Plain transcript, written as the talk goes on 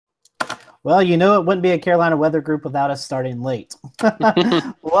Well, it wouldn't be a Carolina Weather Group without us starting late.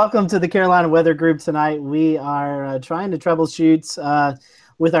 Welcome to the Carolina Weather Group tonight. We are trying to troubleshoot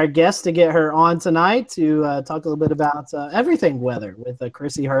with our guest to get her on tonight to talk a little bit about everything weather with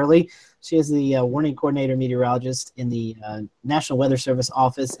Chrissy Hurley. She is the warning coordinator meteorologist in the National Weather Service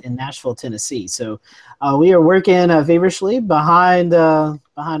office in Nashville, Tennessee. So we are working feverishly behind all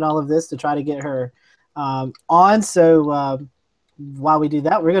of this to try to get her on. So while we do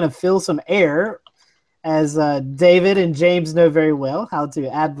that, we're going to fill some air, as David and James know very well how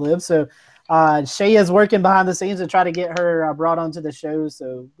to ad-lib. So Shay is working behind the scenes to try to get her brought onto the show.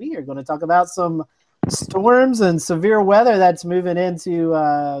 So we are going to talk about some storms and severe weather that's moving into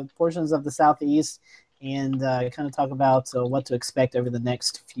portions of the Southeast, and kind of talk about what to expect over the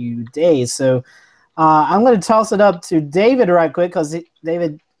next few days. So I'm going to toss it up to David right quick, because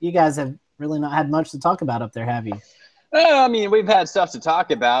David, you guys have really not had much to talk about up there, have you? I mean, we've had stuff to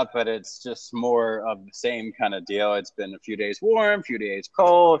talk about, but it's just more of the same kind of deal. It's been a few days warm, a few days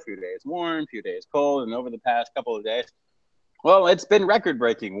cold, a few days warm, a few days cold, and over the past couple of days, well, it's been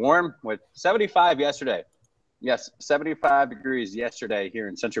record-breaking warm with 75 yesterday. Yes, 75 degrees yesterday here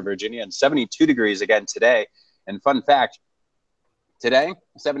in Central Virginia and 72 degrees again today. And fun fact, today,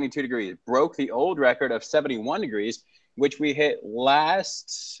 72 degrees broke the old record of 71 degrees, which we hit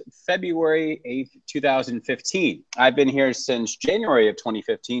last February 8th, 2015. I've been here since January of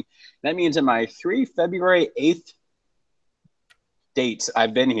 2015. That means in my 3 February 8th dates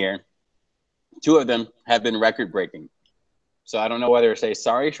I've been here, 2 of them have been record-breaking. So I don't know whether to say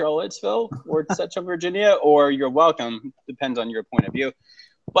sorry, Charlottesville or Central Virginia, or you're welcome. Depends on your point of view.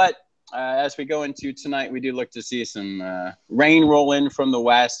 But as we go into tonight, we do look to see some rain roll in from the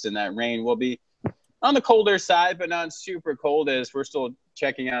west, and that rain will be on the colder side, but not super cold, as we're still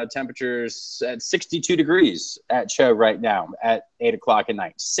checking out temperatures at 62 degrees at show right now at 8 o'clock at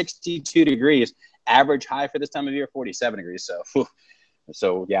night. 62 degrees, average high for this time of year, 47 degrees.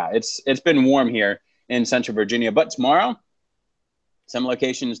 So yeah, it's been warm here in Central Virginia. But tomorrow, some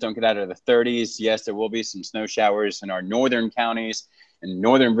locations don't get out of the 30s. Yes, there will be some snow showers in our northern counties. In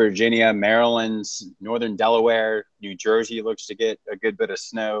northern Virginia, Maryland, northern Delaware, New Jersey looks to get a good bit of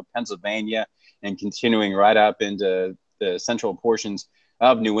snow, Pennsylvania, and continuing right up into the central portions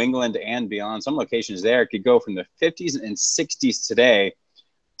of New England and beyond. Some locations there could go from the 50s and 60s today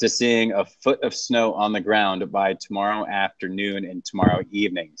to seeing a foot of snow on the ground by tomorrow afternoon and tomorrow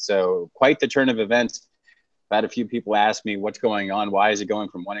evening. So quite the turn of events. I've had a few people ask me what's going on. Why is it going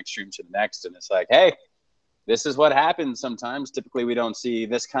from one extreme to the next? And it's like, hey, this is what happens sometimes. Typically, we don't see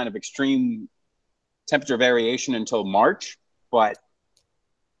this kind of extreme temperature variation until March. But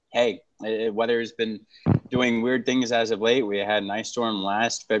hey, weather has been doing weird things as of late. We had an ice storm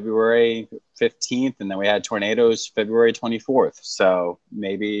last February 15th, and then we had tornadoes February 24th. So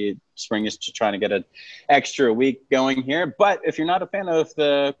maybe spring is just trying to get an extra week going here. But if you're not a fan of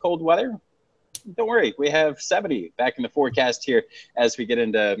the cold weather, don't worry. We have 70 back in the forecast here as we get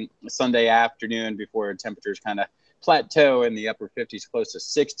into Sunday afternoon before temperatures kind of plateau in the upper 50s, close to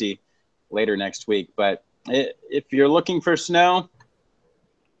 60 later next week. But if you're looking for snow,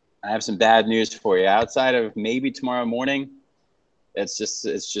 I have some bad news for you. Outside of maybe tomorrow morning,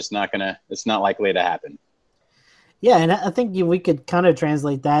 it's not likely to happen. Yeah, and I think we could kind of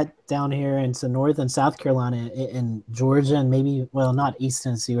translate that down here into North and South Carolina and Georgia, and maybe, well, not East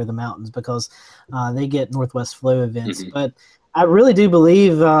Tennessee or the mountains, because they get northwest flow events. Mm-hmm. But I really do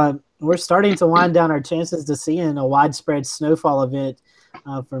believe we're starting to wind down our chances to seeing a widespread snowfall event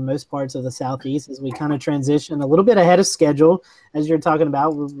for most parts of the Southeast as we kind of transition a little bit ahead of schedule, as you're talking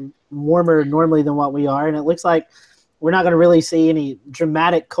about. We're warmer normally than what we are, and it looks like we're not going to really see any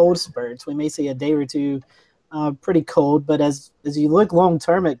dramatic cold spurts. We may see a day or two pretty cold, but as you look long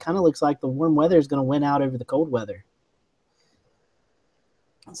term, it kind of looks like the warm weather is going to win out over the cold weather.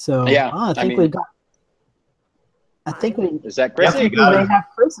 So yeah, I think we is that Chrissy? We may have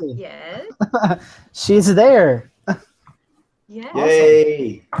Chrissy. Yes. She's there. Yes.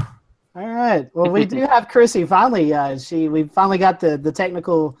 Yay! All right. Well, we do have Chrissy finally. We finally got the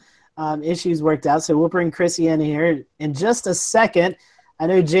technical issues worked out, so we'll bring Chrissy in here in just a second. I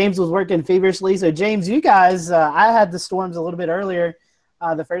know James was working feverishly. So, James, you guys, I had the storms a little bit earlier.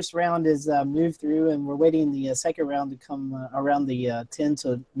 The first round is moved through, and we're waiting the second round to come around the 10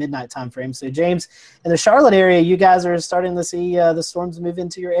 to midnight time frame. So, James, in the Charlotte area, you guys are starting to see the storms move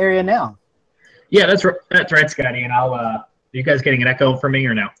into your area now. Yeah, that's right, Scotty. And are you guys getting an echo from me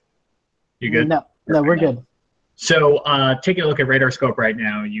or no? You good? No, we're good. So taking a look at radar scope right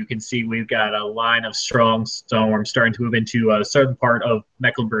now, you can see we've got a line of strong storms starting to move into the southern part of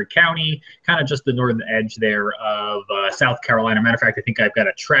Mecklenburg County, kind of just the northern edge there of South Carolina. Matter of fact, I think I've got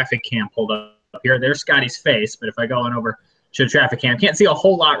a traffic cam pulled up here. There's Scotty's face, but if I go on over to the traffic cam, can't see a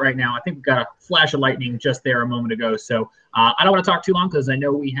whole lot right now. I think we've got a flash of lightning just there a moment ago. So I don't want to talk too long because I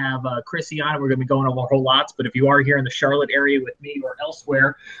know we have Chrissy on and we're going to be going over whole lots. But if you are here in the Charlotte area with me or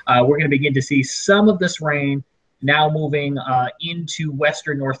elsewhere, we're going to begin to see some of this rain now moving into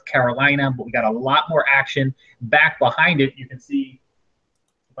western North Carolina, but we got a lot more action back behind it. You can see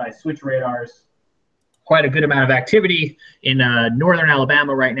if I switch radars, quite a good amount of activity in northern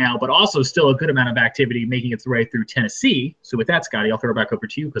Alabama right now, but also still a good amount of activity making its way through Tennessee. So with that, Scotty, I'll throw it back over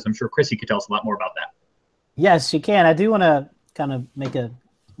to you because I'm sure Chrissy could tell us a lot more about that. Yes, you can. I do want to kind of make a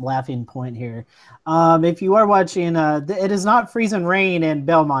laughing point here. If you are watching, it is not freezing rain in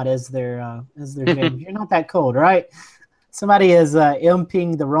Belmont as their game. You're not that cold, right? Somebody is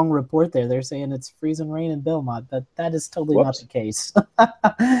imping the wrong report there. They're saying it's freezing rain in Belmont, but that is totally not the case.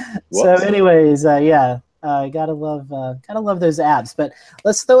 So anyways, gotta love those apps. But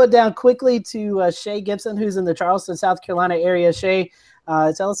let's throw it down quickly to Shay Gibson, who's in the Charleston, South Carolina area. Shay,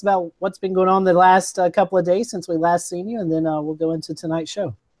 tell us about what's been going on the last couple of days since we last seen you, and then we'll go into tonight's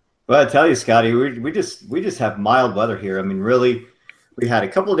show. Well, I tell you, Scotty, we just have mild weather here. I mean, really, we had a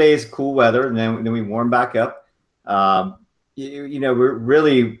couple of days of cool weather, and then we warmed back up. We're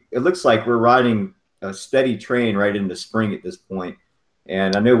really, it looks like we're riding a steady train right into spring at this point.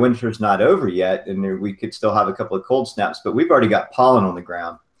 And I know winter's not over yet, and we could still have a couple of cold snaps, but we've already got pollen on the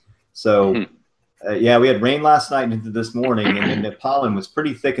ground. So, we had rain last night and into this morning, and then the pollen was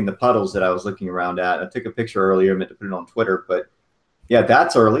pretty thick in the puddles that I was looking around at. I took a picture earlier, I meant to put it on Twitter, but yeah,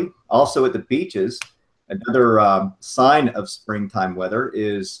 that's early. Also at the beaches, another sign of springtime weather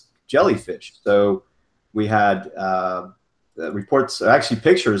is jellyfish. So we had reports, actually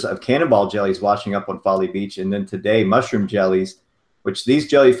pictures of cannonball jellies washing up on Folly Beach. And then today, mushroom jellies, which these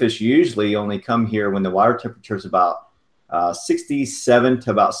jellyfish usually only come here when the water temperature is about 67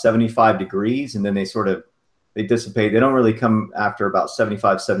 to about 75 degrees. And then they dissipate. They don't really come after about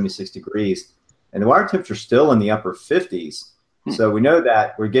 75, 76 degrees. And the water temperature is still in the upper 50s. So we know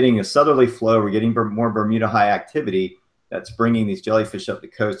that we're getting a southerly flow. We're getting more Bermuda high activity that's bringing these jellyfish up the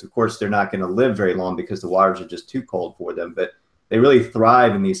coast. Of course, they're not going to live very long because the waters are just too cold for them, but they really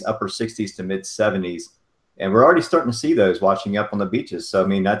thrive in these upper 60s to mid 70s. And we're already starting to see those washing up on the beaches. So, I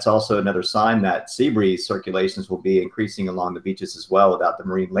mean, that's also another sign that sea breeze circulations will be increasing along the beaches as well without the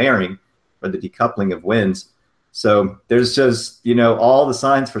marine layering or the decoupling of winds. So there's just, all the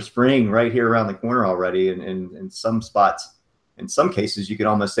signs for spring right here around the corner already. And in some spots, in some cases, you could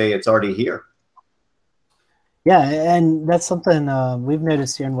almost say it's already here. Yeah, and that's something we've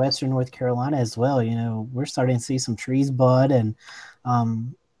noticed here in Western North Carolina as well. We're starting to see some trees bud, and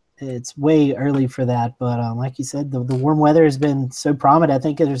it's way early for that. But like you said, the warm weather has been so prominent. I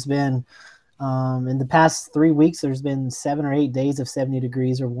think there's been, in the past 3 weeks, there's been 7 or 8 days of 70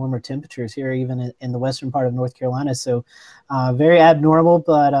 degrees or warmer temperatures here, even in the western part of North Carolina. So very abnormal,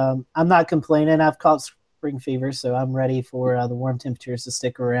 but I'm not complaining. I've caught spring fever, so I'm ready for the warm temperatures to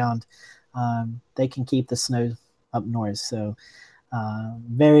stick around. They can keep the snow up north. So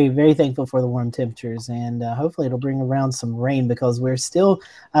very, very thankful for the warm temperatures, and hopefully it'll bring around some rain because we're still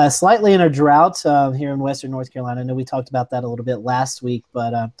slightly in a drought here in Western North Carolina. I know we talked about that a little bit last week,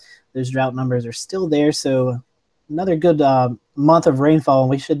 but those drought numbers are still there. So another good month of rainfall,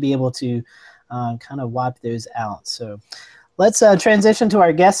 and we should be able to kind of wipe those out. So let's transition to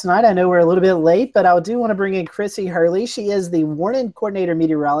our guest tonight. I know we're a little bit late, but I do want to bring in Chrissy Hurley. She is the warning coordinator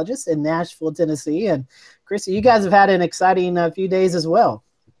meteorologist in Nashville, Tennessee. And Chrissy, you guys have had an exciting few days as well.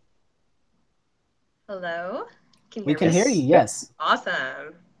 Hello. We can hear you, yes.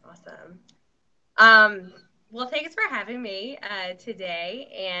 Awesome. Well, thanks for having me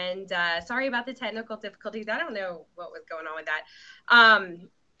today. And sorry about the technical difficulties. I don't know what was going on with that.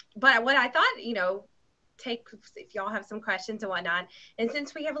 But what I thought, if y'all have some questions and whatnot. And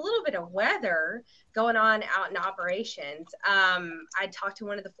since we have a little bit of weather going on out in operations, I talked to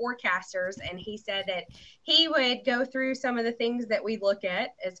one of the forecasters, and he said that he would go through some of the things that we look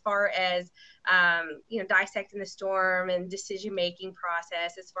at as far as, dissecting the storm and decision-making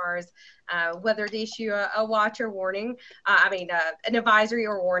process as far as whether to issue a watch or warning, an advisory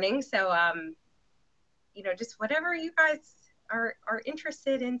or warning. So, just whatever you guys are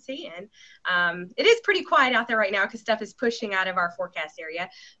interested in seeing. It is pretty quiet out there right now because stuff is pushing out of our forecast area,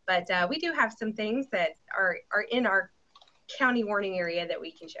 but we do have some things that are in our county warning area that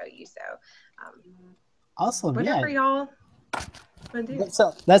we can show you. So awesome. Whatever y'all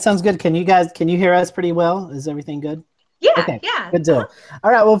So that sounds good. Can you hear us pretty well? Is everything good? Yeah, okay, yeah. Good deal.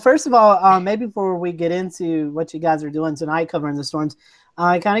 All right. Well, first of all, maybe before we get into what you guys are doing tonight, covering the storms,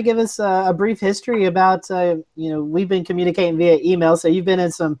 kind of give us a brief history about, we've been communicating via email, so you've been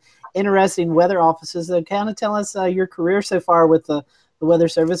in some interesting weather offices. So kind of tell us your career so far with the Weather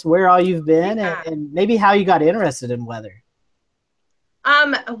Service, where all you've been, and maybe how you got interested in weather.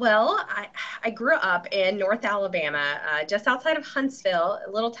 Well, I grew up in North Alabama, just outside of Huntsville, a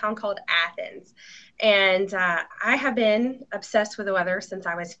little town called Athens. And I have been obsessed with the weather since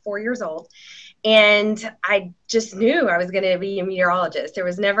I was 4 years old. And I just knew I was going to be a meteorologist. There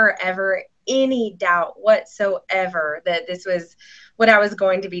was never, ever any doubt whatsoever that this was what I was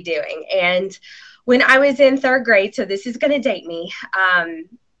going to be doing. And when I was in third grade, so this is going to date me,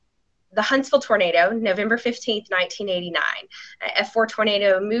 the Huntsville tornado, November 15th, 1989. A F4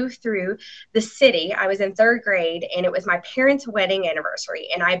 tornado moved through the city. I was in third grade, and it was my parents' wedding anniversary.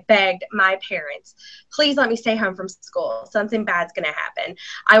 And I begged my parents, please let me stay home from school. Something bad's going to happen.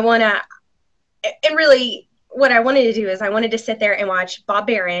 And really, what I wanted to do is I wanted to sit there and watch Bob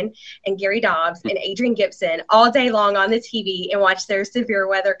Barron and Gary Dobbs and Adrian Gibson all day long on the TV and watch their severe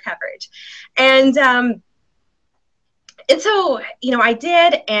weather coverage. And so, I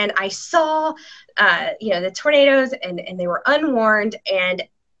did, and I saw, the tornadoes, and they were unwarned. And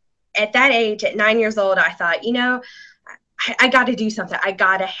at that age, at 9 years old, I thought, I got to do something. I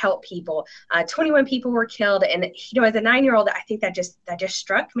got to help people. 21 people were killed. And, as a 9-year-old, I think that just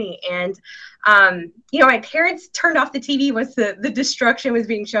struck me. And, my parents turned off the TV once the destruction was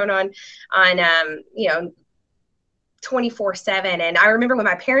being shown on 24/7. And I remember when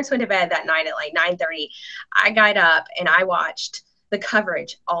my parents went to bed that night at like 9:30, I got up and I watched the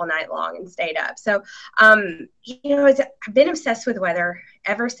coverage all night long and stayed up. So, I've been obsessed with weather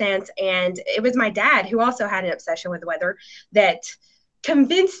ever since. And it was my dad, who also had an obsession with weather, that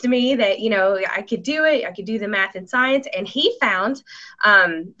convinced me that, I could do it. I could do the math and science. And he found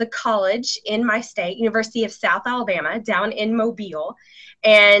the college in my state, University of South Alabama, down in Mobile.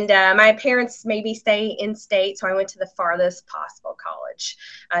 And my parents made me stay in state, so I went to the farthest possible college,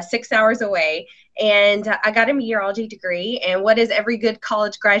 6 hours away. And I got a meteorology degree. And what does every good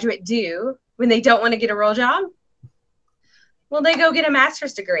college graduate do when they don't want to get a real job? Well, they go get a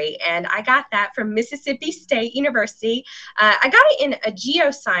master's degree. And I got that from Mississippi State University. I got it in a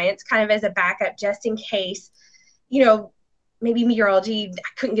geoscience kind of as a backup, just in case, maybe meteorology, I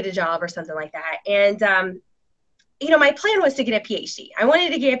couldn't get a job or something like that. And, my plan was to get a PhD. I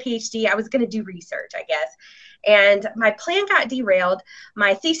wanted to get a PhD. I was going to do research, I guess. And my plan got derailed.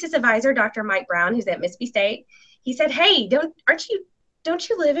 My thesis advisor, Dr. Mike Brown, who's at Mississippi State, he said, hey, don't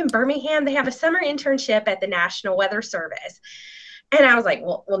you live in Birmingham? They have a summer internship at the National Weather Service. And I was like,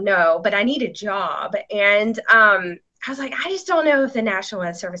 well, no, but I need a job. And I was like, I just don't know if the National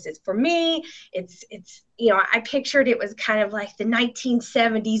Weather Service is for me. It's I pictured it was kind of like the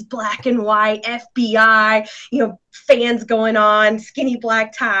 1970s black and white FBI, fans going on, skinny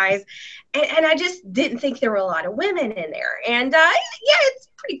black ties. And I just didn't think there were a lot of women in there. And it's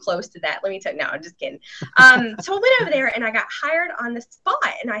pretty close to that. Let me tell you. No, I'm just kidding. So I went over there and I got hired on the spot.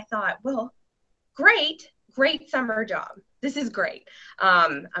 And I thought, well, great summer job. This is great.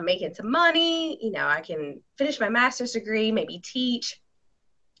 I'm making some money. I can finish my master's degree, maybe teach,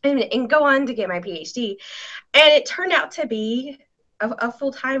 and go on to get my PhD. And it turned out to be a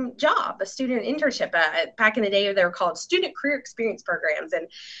full-time job, a student internship. Back in the day, they were called student career experience programs. And,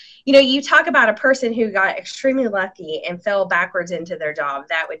 you talk about a person who got extremely lucky and fell backwards into their job.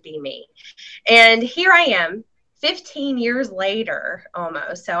 That would be me. And here I am, 15 years later,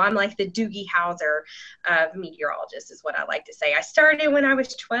 almost. So I'm like the Doogie Howser of meteorologists, is what I like to say. I started when I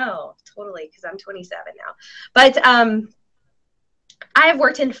was 12, totally, because I'm 27 now. But I have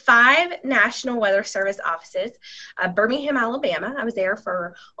worked in 5 National Weather Service offices. Birmingham, Alabama, I was there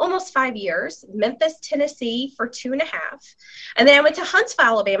for almost 5 years. Memphis, Tennessee for 2.5. And then I went to Huntsville,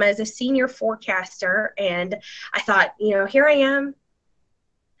 Alabama as a senior forecaster. And I thought, here I am.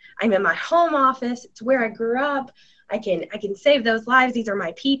 I'm in my home office. It's where I grew up. I can save those lives. These are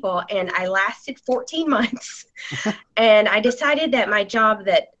my people. And I lasted 14 months. And I decided that my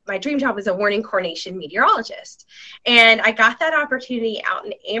dream job was a warning coordination meteorologist. And I got that opportunity out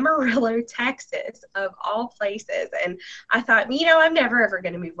in Amarillo, Texas, of all places. And I thought, I'm never, ever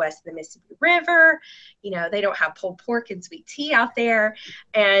going to move west of the Mississippi River. They don't have pulled pork and sweet tea out there.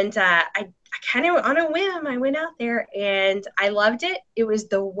 And I kind of on a whim, I went out there and I loved it. It was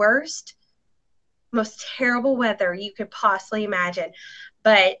the worst, most terrible weather you could possibly imagine.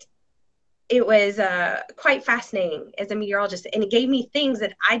 But it was quite fascinating as a meteorologist. And it gave me things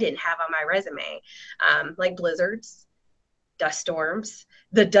that I didn't have on my resume, like blizzards, dust storms,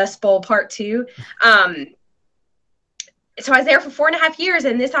 the Dust Bowl Part 2. So I was there for 4.5 years,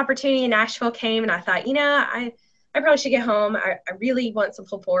 and this opportunity in Nashville came, and I thought, I probably should get home. I really want some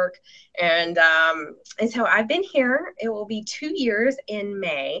pulled pork. And so I've been here. It will be 2 years in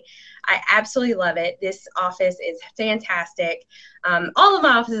May. I absolutely love it. This office is fantastic. All of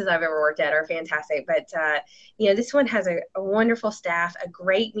my offices I've ever worked at are fantastic, but this one has a wonderful staff, a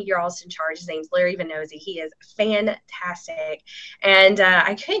great meteorologist in charge. His name's Larry Venozzi. He is fantastic. And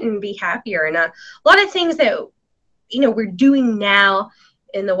I couldn't be happier. And a lot of things that we're doing now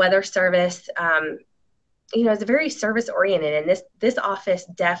in the weather service, it's very service oriented, and this office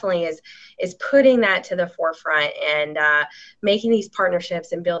definitely is putting that to the forefront and making these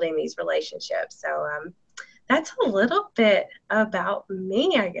partnerships and building these relationships. So that's a little bit about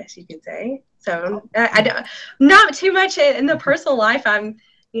me, I guess you could say. So I don't, not too much in the personal life. I'm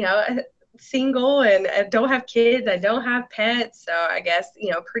single and I don't have kids. I don't have pets. So I guess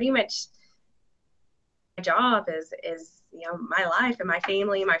pretty much my job is my life and my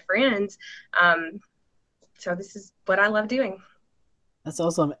family and my friends. So this is what I love doing. That's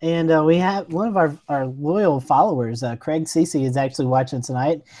awesome. And we have one of our loyal followers, Craig Cece, is actually watching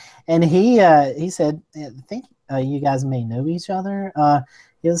tonight. And he said, I think you guys may know each other.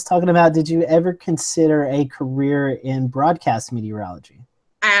 He was talking about, did you ever consider a career in broadcast meteorology?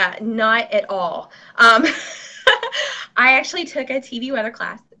 Not at all. I actually took a TV weather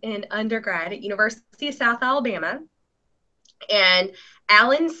class in undergrad at University of South Alabama. And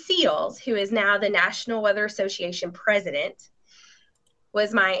Alan Seals, who is now the National Weather Association president,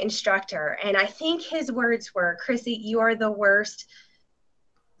 was my instructor. And I think his words were, Chrissy, you are the worst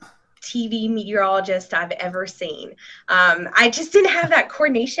TV meteorologist I've ever seen. I just didn't have that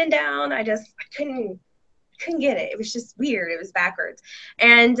coordination down. I couldn't get it. It was just weird. It was backwards.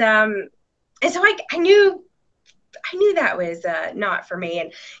 And so I knew that was not for me.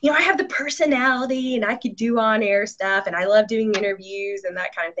 And, I have the personality and I could do on-air stuff and I love doing interviews and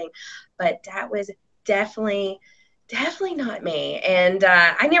that kind of thing. But that was definitely not me. And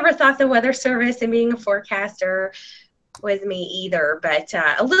I never thought the weather service and being a forecaster was me either. But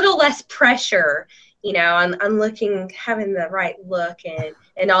a little less pressure, on having the right look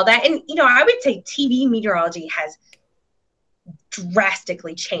and all that. And, I would say TV meteorology has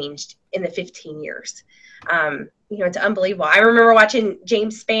drastically changed in the 15 years. It's unbelievable. I remember watching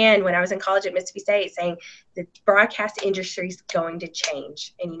James Spann when I was in college at Mississippi State saying the broadcast industry is going to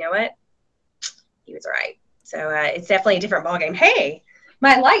change. And you know what? He was right. So it's definitely a different ballgame. Hey,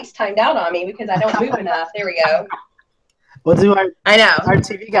 my light's timed out on me because I don't move enough. There we go. We'll do our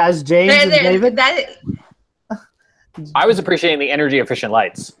TV guys, James and David. I was appreciating the energy efficient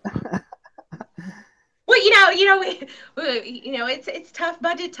lights. Well, it's tough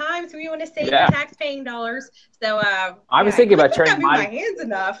budget times. We want to save the tax-paying dollars. So I was thinking about turning my hands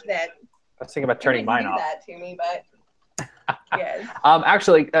enough that I was thinking about turning mine off. That to me, but yes.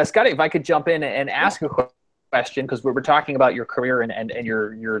 Actually, Scotty, if I could jump in and ask a question, because we were talking about your career and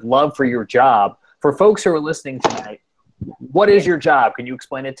your love for your job. For folks who are listening tonight, what is your job? Can you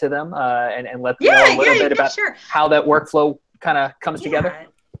explain it to them and let them know a little bit about how that workflow kind of comes together?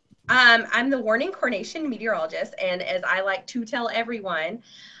 I'm the warning coordination meteorologist, and as I like to tell everyone,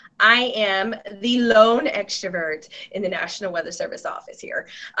 I am the lone extrovert in the National Weather Service office here.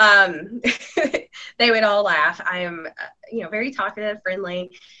 They would all laugh. I am, very talkative,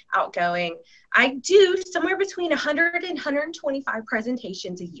 friendly, outgoing. I do somewhere between 100 and 125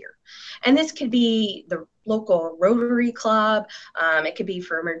 presentations a year. And this could be the local Rotary Club. It could be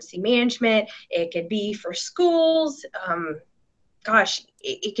for emergency management. It could be for schools.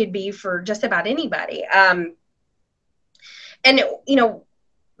 It could be for just about anybody.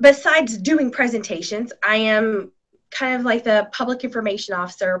 Besides doing presentations, I am kind of like the public information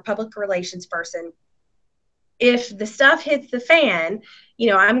officer, public relations person. If the stuff hits the fan,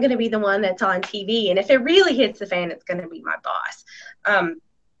 I'm going to be the one that's on TV. And if it really hits the fan, it's going to be my boss.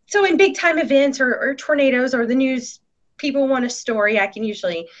 So in big time events or tornadoes or the news, people want a story, I can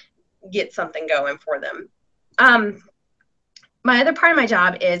usually get something going for them. My other part of my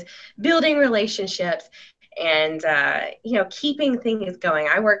job is building relationships and, keeping things going.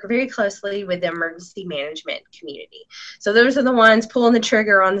 I work very closely with the emergency management community. So those are the ones pulling the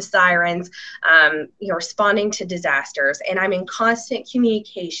trigger on the sirens, responding to disasters. And I'm in constant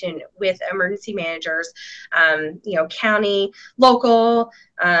communication with emergency managers, county, local,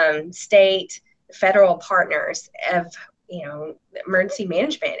 state, federal partners of, emergency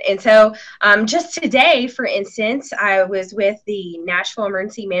management. And so just today, for instance, I was with the Nashville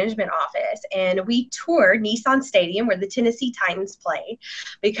Emergency Management Office, and we toured Nissan Stadium where the Tennessee Titans play,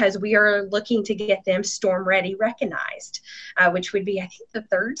 because we are looking to get them storm ready recognized, which would be, I think, the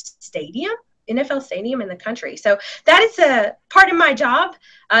third NFL stadium in the country. So that is a part of my job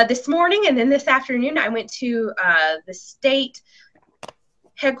this morning. And then this afternoon, I went to the state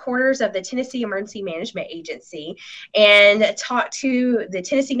headquarters of the Tennessee Emergency Management Agency and talked to the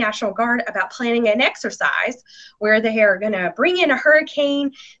Tennessee National Guard about planning an exercise where they are going to bring in a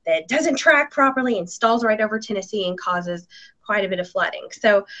hurricane that doesn't track properly and stalls right over Tennessee and causes quite a bit of flooding.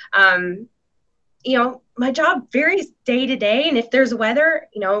 So, my job varies day to day. And if there's weather,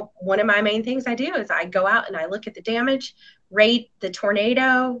 one of my main things I do is I go out and I look at the damage, rate the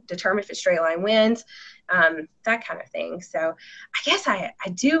tornado, determine if it's straight line winds, that kind of thing. So I guess I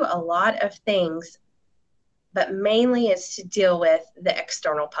do a lot of things, but mainly it's to deal with the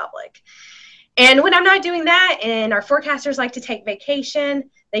external public. And when I'm not doing that, and our forecasters like to take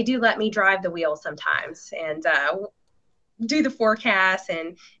vacation, they do let me drive the wheel sometimes and do the forecast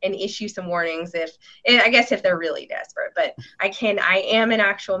and issue some warnings if they're really desperate. But I am an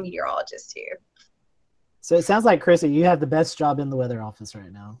actual meteorologist too. So it sounds like, Chrissy, you have the best job in the weather office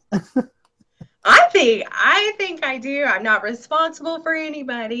right now. I think I do. I'm not responsible for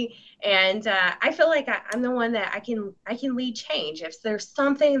anybody, and I feel like I'm the one that I can lead change. If there's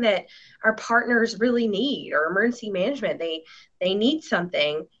something that our partners really need, or emergency management, they need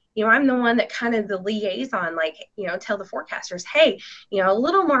something, I'm the one that kind of the liaison, tell the forecasters, hey, a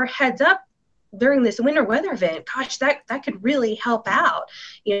little more heads up during this winter weather event. Gosh, that could really help out.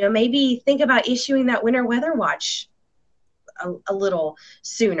 Maybe think about issuing that winter weather watch a little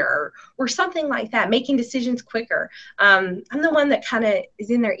sooner or something like that, making decisions quicker. I'm the one that kind of is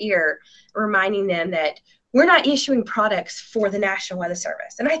in their ear, reminding them that we're not issuing products for the National Weather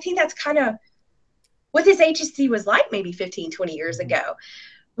Service. And I think that's kind of what this agency was like maybe 15, 20 years ago.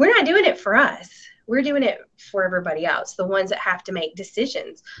 We're not doing it for us. We're doing it for everybody else, the ones that have to make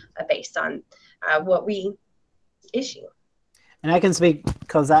decisions based on what we issue. And I can speak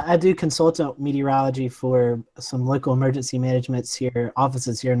because I do consultant meteorology for some local emergency managements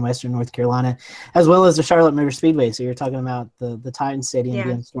offices here in Western North Carolina, as well as the Charlotte Motor Speedway. So you're talking about the Titan Stadium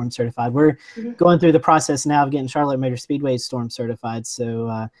being storm certified. We're going through the process now of getting Charlotte Motor Speedway storm certified.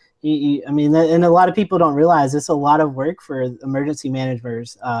 So, and a lot of people don't realize it's a lot of work for emergency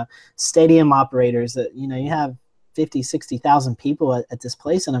managers, stadium operators. That you have 50, 60,000 people at this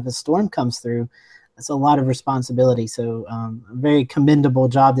place, and if a storm comes through, it's a lot of responsibility. So a very commendable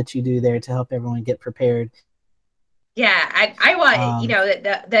job that you do there to help everyone get prepared. Yeah, I want,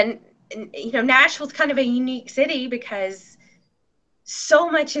 Nashville's kind of a unique city because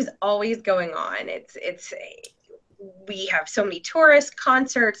so much is always going on. We have so many tourists,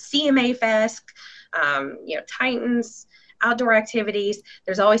 concerts, CMA Fest, Titans, outdoor activities.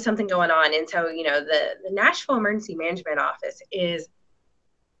 There's always something going on. And so, the Nashville Emergency Management Office is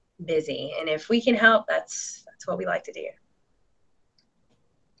busy, and if we can help, that's what we like to do.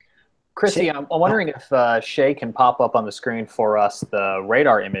 Chrissy, I'm wondering if Shay can pop up on the screen for us the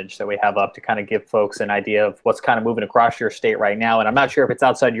radar image that we have up to kind of give folks an idea of what's kind of moving across your state right now. And I'm not sure if it's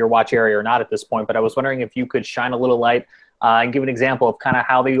outside your watch area or not at this point, but I was wondering if you could shine a little light and give an example of kind of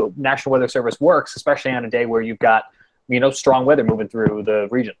how the National Weather Service works, especially on a day where you've got strong weather moving through the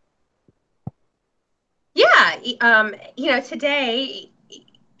region. Yeah, today,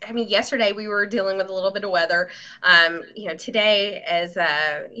 yesterday we were dealing with a little bit of weather. Today, as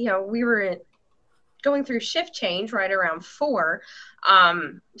we were going through shift change right around 4,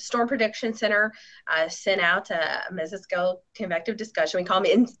 Storm Prediction Center sent out a mesoscale convective discussion. We call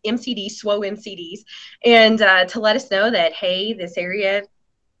them MCDs, SWO MCDs, and to let us know that, hey, this area,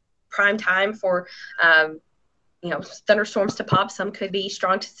 prime time for thunderstorms to pop. Some could be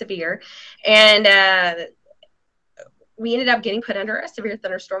strong to severe, and we ended up getting put under a severe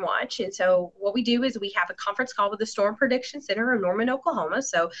thunderstorm watch. And so what we do is we have a conference call with the Storm Prediction Center in Norman, Oklahoma.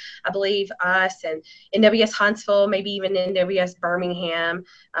 So I believe us and NWS Huntsville, maybe even NWS Birmingham,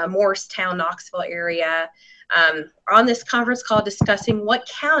 Morristown, Knoxville area, are on this conference call discussing what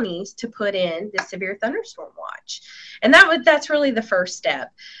counties to put in the severe thunderstorm watch. And that's really the first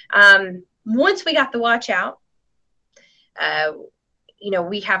step. Once we got the watch out,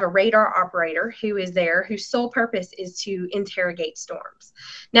 we have a radar operator who is there, whose sole purpose is to interrogate storms.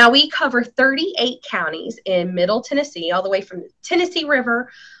 Now, we cover 38 counties in Middle Tennessee, all the way from the Tennessee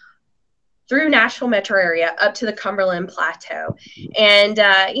River through Nashville metro area up to the Cumberland Plateau. And,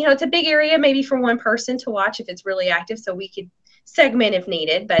 it's a big area, maybe for one person to watch if it's really active. So we could segment if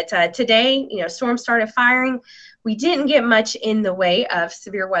needed. But today, storms started firing. We didn't get much in the way of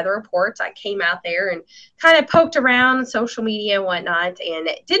severe weather reports. I came out there and kind of poked around social media and whatnot, and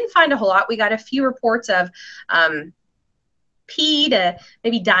didn't find a whole lot. We got a few reports of pea to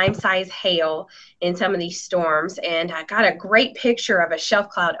maybe dime-size hail in some of these storms, and I got a great picture of a shelf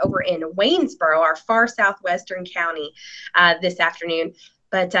cloud over in Waynesboro, our far southwestern county, this afternoon.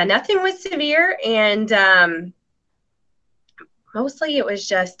 But nothing was severe, and mostly it was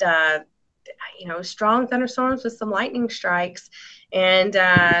just strong thunderstorms with some lightning strikes. And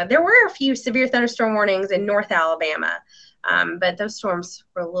there were a few severe thunderstorm warnings in North Alabama, but those storms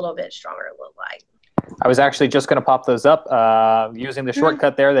were a little bit stronger, it looked like. I was actually just going to pop those up using the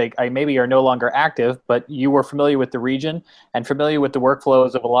shortcut there. They maybe are no longer active, but you were familiar with the region and familiar with the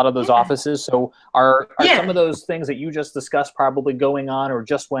workflows of a lot of those offices. So are some of those things that you just discussed probably going on or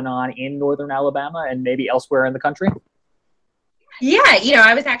just went on in northern Alabama and maybe elsewhere in the country? Yeah,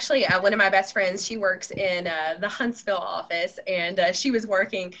 I was actually one of my best friends. She works in the Huntsville office, and she was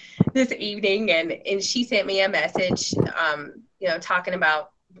working this evening, and she sent me a message, talking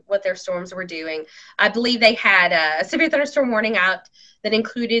about what their storms were doing. I believe they had a severe thunderstorm warning out that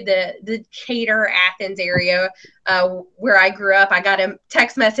included the Decatur, Athens area where I grew up. I got a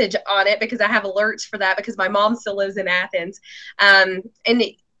text message on it because I have alerts for that because my mom still lives in Athens.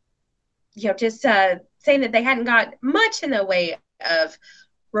 Just saying that they hadn't got much in the way of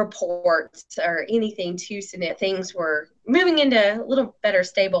reports or anything too significant. Things were moving into a little better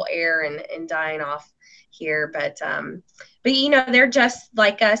stable air and dying off here. But they're just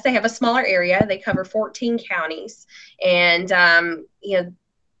like us. They have a smaller area. They cover 14 counties. And,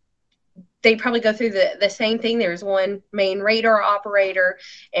 they probably go through the same thing. There's one main radar operator.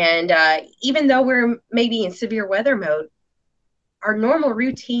 And even though we're maybe in severe weather mode, our normal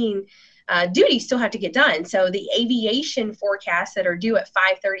routine duties still have to get done. So the aviation forecasts that are due at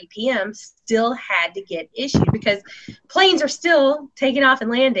 5:30 p.m. still had to get issued because planes are still taking off and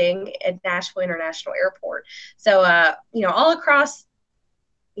landing at Nashville International Airport. So, all across,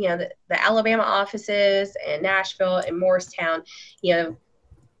 the Alabama offices and Nashville and Morristown,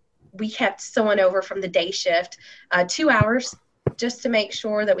 we kept someone over from the day shift 2 hours just to make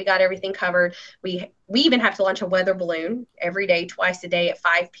sure that we got everything covered. We even have to launch a weather balloon every day, twice a day at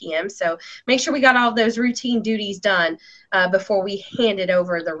 5 p.m. So make sure we got all of those routine duties done before we handed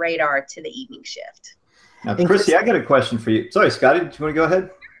over the radar to the evening shift. Now, Chrissy, I got a question for you. Sorry, Scotty, do you want to go ahead?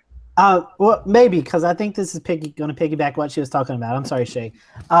 Well, maybe, because I think this is going to piggyback what she was talking about. I'm sorry, Shay.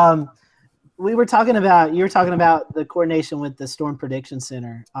 You were talking about the coordination with the Storm Prediction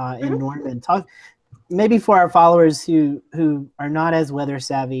Center in Norman. Maybe for our followers who are not as weather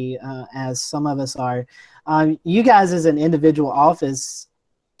savvy as some of us are, you guys as an individual office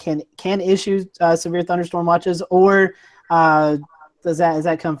can issue severe thunderstorm watches, or does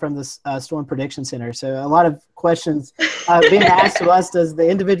that come from the Storm Prediction Center? So a lot of questions being asked to us. Does the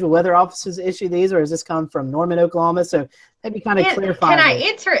individual weather offices issue these, or does this come from Norman, Oklahoma? So maybe kind of clarify. Can I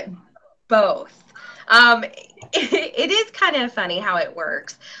answer it both? It is kind of funny how it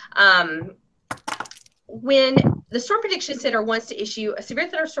works. When the Storm Prediction Center wants to issue a severe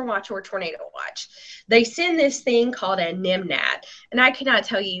thunderstorm watch or a tornado watch, they send this thing called a NIMNAT, and I cannot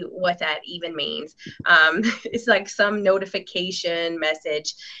tell you what that even means. It's like some notification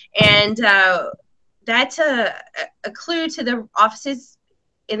message, and that's a clue to the offices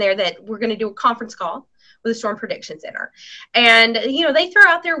in there that we're going to do a conference call with the Storm Prediction Center. And, they throw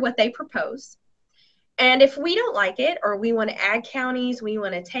out there what they propose. And if we don't like it, or we want to add counties, we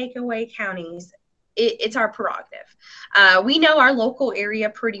want to take away counties, it's our prerogative. We know our local area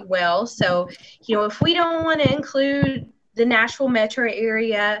pretty well. So, if we don't want to include the Nashville metro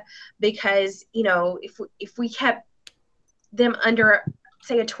area because, if we kept them under,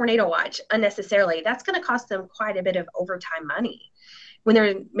 say, a tornado watch unnecessarily, that's going to cost them quite a bit of overtime money when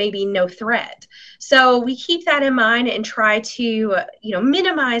there may be no threat. So we keep that in mind and try to,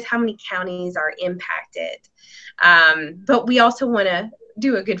 minimize how many counties are impacted. But we also want to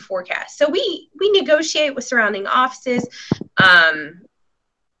do a good forecast. So we negotiate with surrounding offices.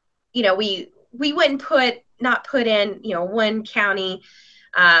 We wouldn't not put in, one county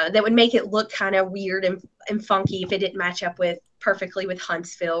that would make it look kind of weird and funky if it didn't match up perfectly with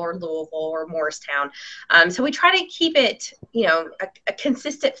Huntsville or Louisville or Morristown. So we try to keep it, a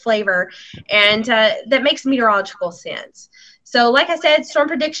consistent flavor, and that makes meteorological sense. So like I said, Storm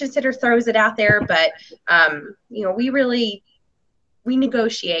Prediction Center throws it out there, but, we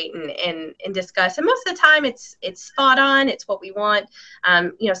negotiate and discuss. And most of the time it's spot on. It's what we want.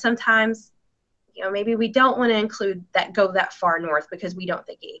 Sometimes, maybe we don't want to go that far north because we don't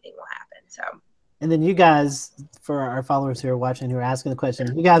think anything will happen. So And then you guys, for our followers who are watching, who are asking the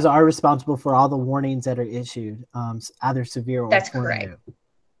question, you guys are responsible for all the warnings that are issued, either severe or That's tornado. correct.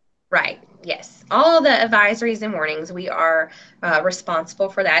 Right. Yes. All the advisories and warnings, we are responsible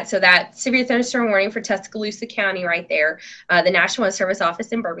for that. So that severe thunderstorm warning for Tuscaloosa County right there, the National Weather Service office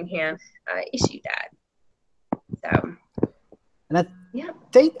in Birmingham issued that. So, and I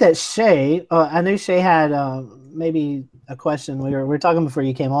think that Shay, I knew Shay had maybe a question. We were talking before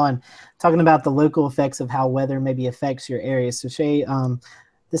you came on, talking about the local effects of how weather maybe affects your area. So Shay,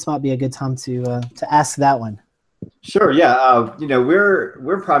 this might be a good time to ask that one. Sure. Yeah.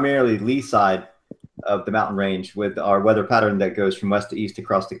 We're primarily lee side of the mountain range with our weather pattern that goes from west to east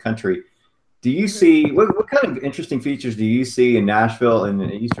across the country. Do you see what kind of interesting features do you see in Nashville and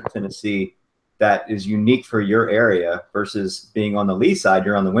in eastern Tennessee that is unique for your area versus being on the lee side?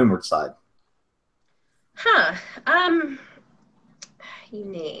 You're on the windward side.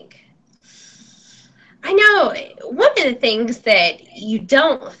 Unique. I know one of the things that you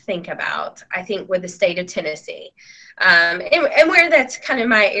don't think about, I think, with the state of Tennessee, and where that's kind of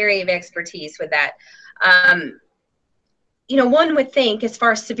my area of expertise with that, one would think as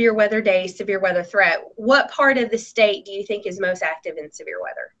far as severe weather days, severe weather threat, what part of the state do you think is most active in severe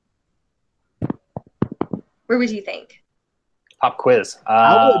weather? Where would you think? Pop quiz.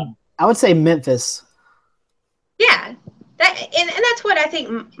 I would say Memphis. Yeah. And that's what I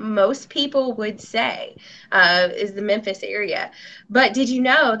think most people would say is the Memphis area. But did you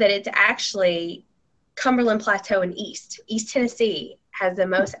know that it's actually Cumberland Plateau and East Tennessee has the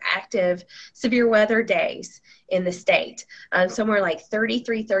most active severe weather days in the state? Somewhere like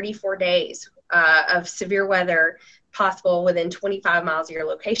 33, 34 days of severe weather possible within 25 miles of your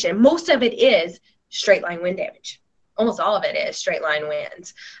location. Most of it is straight line wind damage. Almost all of it is straight line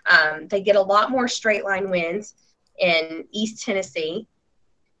winds. They get a lot more straight line winds in East Tennessee.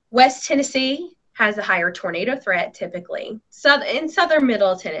 West Tennessee has a higher tornado threat typically. In southern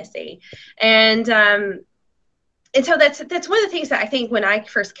middle Tennessee. And so that's one of the things that I think when I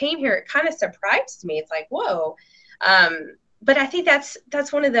first came here, it kind of surprised me. It's like, whoa. But I think that's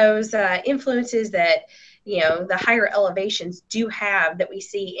one of those influences that, the higher elevations do have that we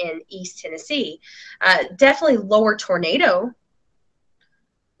see in East Tennessee. Definitely lower tornado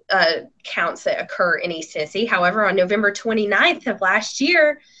counts that occur in East Tennessee. However, on November 29th of last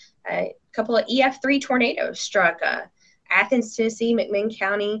year, a couple of EF3 tornadoes struck Athens, Tennessee, McMinn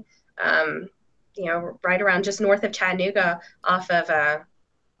County, right around just north of Chattanooga off of,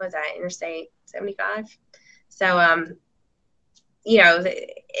 Interstate 75. So,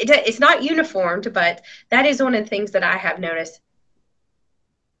 it's not uniformed, but that is one of the things that I have noticed.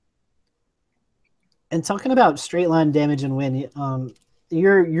 And talking about straight line damage and wind,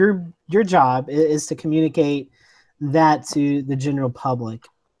 your job is to communicate that to the general public.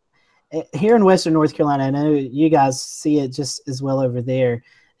 Here in Western North Carolina, I know you guys see it just as well over there,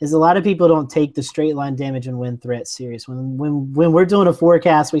 is a lot of people don't take the straight line damage and wind threat serious. When we're doing a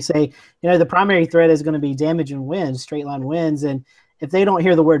forecast, we say, the primary threat is going to be damage and winds, straight line winds. And if they don't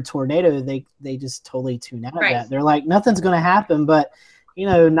hear the word tornado, they just totally tune out of that. They're like, nothing's going to happen. But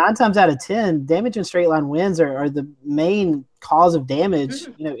 9 times out of 10, damage and straight line winds are the main cause of damage,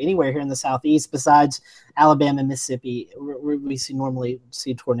 anywhere here in the Southeast besides Alabama and Mississippi, where we normally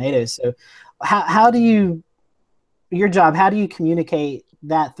see tornadoes. So how do you communicate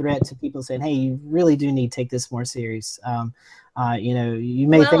that threat to people saying, hey, you really do need to take this more serious? You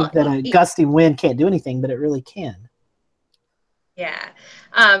may think that a gusty wind can't do anything, but it really can. Yeah.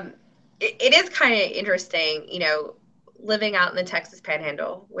 It is kind of interesting, living out in the Texas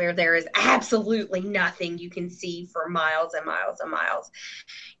Panhandle, where there is absolutely nothing you can see for miles and miles and miles.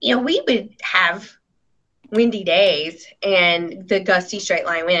 We would have windy days and the gusty straight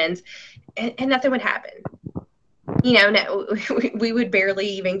line winds, and nothing would happen. We would barely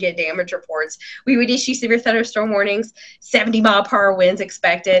even get damage reports. We would issue severe thunderstorm warnings, 70-mile-per-hour winds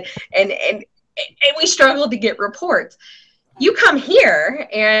expected, and we struggled to get reports. You come here,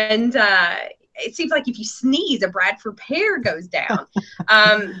 and it seems like if you sneeze, a Bradford pear goes down.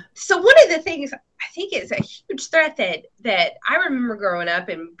 So one of the things I think is a huge threat that I remember growing up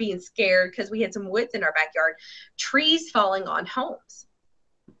and being scared because we had some woods in our backyard, trees falling on homes.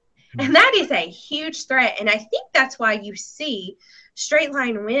 And that is a huge threat. And I think that's why you see straight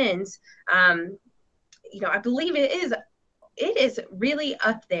line winds. I believe it is really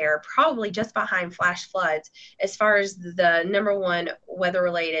up there, probably just behind flash floods, as far as the number one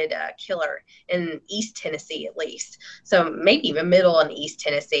weather-related killer in East Tennessee, at least. So maybe even middle and East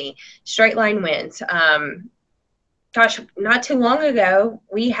Tennessee. Straight line winds. Not too long ago,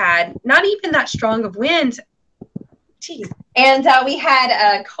 we had not even that strong of winds. Geez. And we had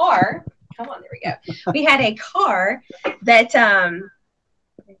a car Come on, there we go. We had a car that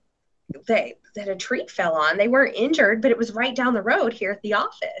that a tree fell on. They weren't injured, but it was right down the road here at the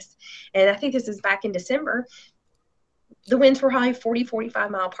office. And I think this is back in December. The winds were high, 40,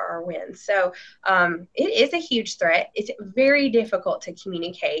 45 mile per hour winds. So it is a huge threat. It's very difficult to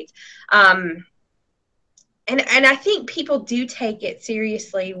communicate. And I think people do take it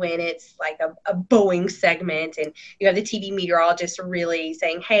seriously when it's like a Boeing segment and you have the TV meteorologist really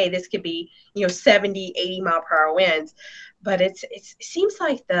saying, hey, this could be, 70, 80 mile per hour winds. But it seems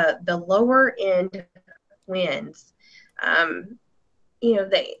like the lower end winds,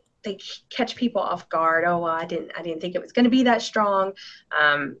 they catch people off guard. Oh, well, I didn't think it was going to be that strong.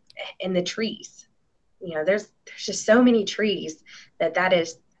 And the trees, there's just so many trees that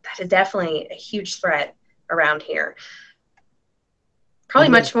is definitely a huge threat around here. Probably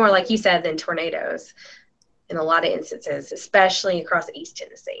much more, like you said, than tornadoes in a lot of instances, especially across East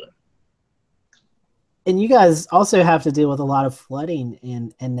Tennessee. And you guys also have to deal with a lot of flooding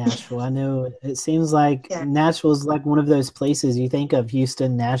in Nashville. I know it seems like Nashville is like one of those places you think of,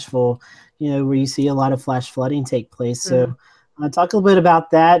 Houston, Nashville, where you see a lot of flash flooding take place. So talk a little bit about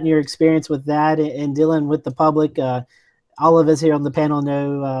that and your experience with that and dealing with the public. All of us here on the panel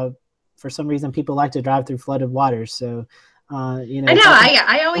know for some reason people like to drive through flooded waters. So, I know.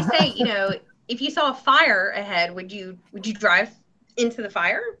 I always say, if you saw a fire ahead, would you drive into the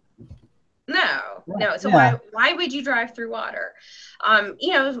fire? No. So why would you drive through water?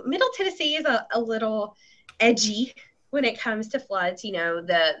 Middle Tennessee is a little edgy when it comes to floods.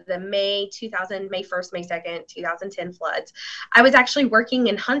 The May 1st, May 2nd, 2010 floods. I was actually working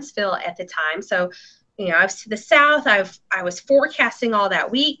in Huntsville at the time. So, I was to the south. I was forecasting all that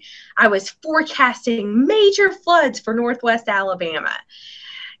week. I was forecasting major floods for Northwest Alabama.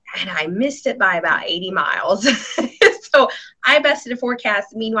 And I missed it by about 80 miles. So I bested a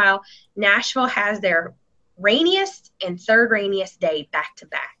forecast. Meanwhile, Nashville has their rainiest and third rainiest day back to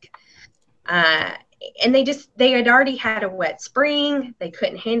back. And they had already had a wet spring. They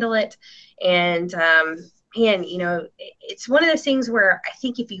couldn't handle it. And, it's one of those things where I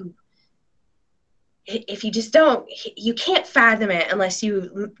think if you just don't, you can't fathom it unless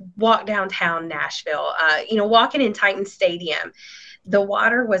you walk downtown Nashville, walking in Titan Stadium. The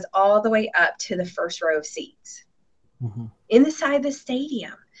water was all the way up to the first row of seats in the side of the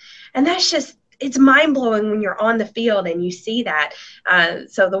stadium. And it's mind blowing when you're on the field and you see that.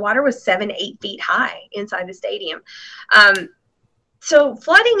 So the water was 7-8 feet high inside the stadium. So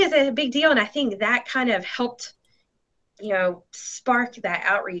flooding is a big deal. And I think that kind of helped, spark that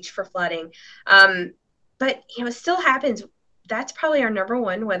outreach for flooding. But, it still happens. That's probably our number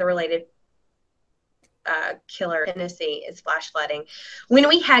one weather related killer in Tennessee is flash flooding. When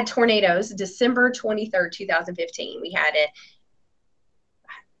we had tornadoes, December 23rd, 2015, we had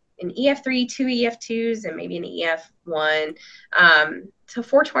an EF3, 2 EF2s, and maybe an EF1. So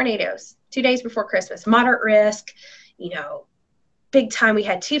 4 tornadoes, 2 days before Christmas. Moderate risk, big time. We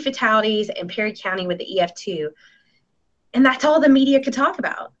had 2 fatalities in Perry County with the EF2. And that's all the media could talk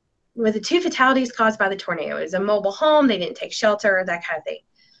about, with the 2 fatalities caused by the tornado. It was a mobile home. They didn't take shelter, that kind of thing.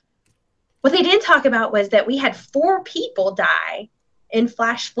 What they didn't talk about was that we had 4 people die in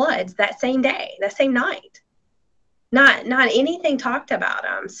flash floods that same day, that same night. Not anything talked about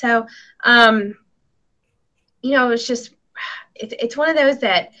them. So, it's just, it's one of those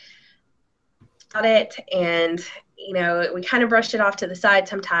that got it, and, we kind of brushed it off to the side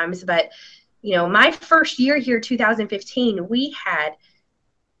sometimes. But, my first year here, 2015, we had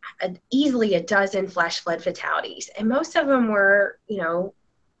easily a dozen flash flood fatalities. And most of them were,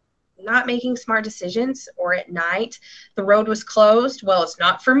 not making smart decisions, or at night the road was closed. Well, it's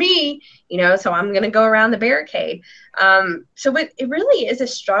not for me, so I'm going to go around the barricade. So it really is a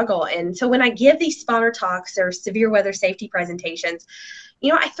struggle. And so when I give these spawner talks or severe weather safety presentations,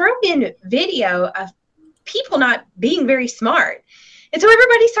 I throw in video of people not being very smart. And so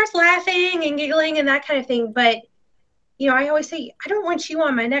everybody starts laughing and giggling and that kind of thing. But I always say, I don't want you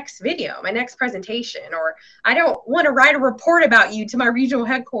on my next video, my next presentation, or I don't want to write a report about you to my regional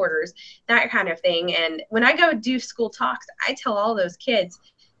headquarters, that kind of thing. And when I go do school talks, I tell all those kids,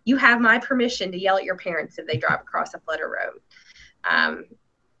 you have my permission to yell at your parents if they drive across a flooded road.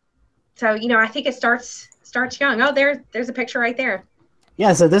 So, I think it starts young. Oh, there's a picture right there.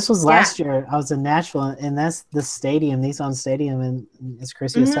 Yeah, so this was last year. I was in Nashville, and that's the stadium, Nissan Stadium, and as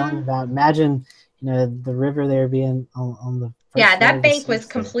Chrissy was telling me about, imagine the river there being on the first that bank was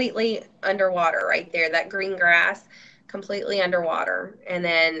completely underwater right there. That green grass, completely underwater. And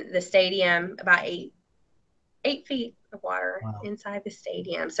then the stadium, about 8 feet of water inside the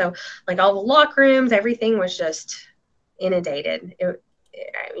stadium. So like all the locker rooms, everything was just inundated.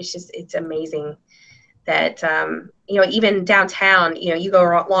 it's amazing that, even downtown, you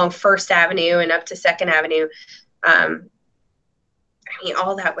go along First Avenue and up to Second Avenue.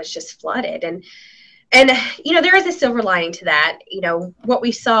 All that was just flooded. And there is a silver lining to that. What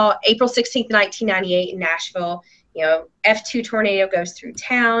we saw April 16th, 1998 in Nashville, F2 tornado goes through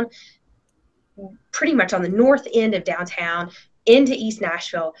town, pretty much on the north end of downtown into East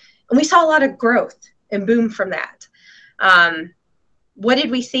Nashville. And we saw a lot of growth and boom from that. What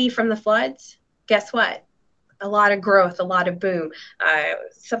did we see from the floods? Guess what? A lot of growth, a lot of boom.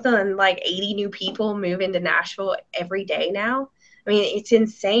 Something like 80 new people move into Nashville every day now. It's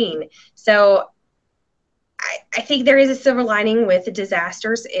insane. So I think there is a silver lining with the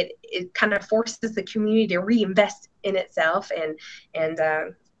disasters. It kind of forces the community to reinvest in itself,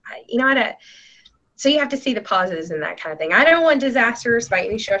 so you have to see the positives in that kind of thing. I don't want disasters by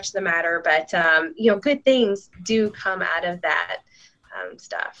any stretch of the matter, but good things do come out of that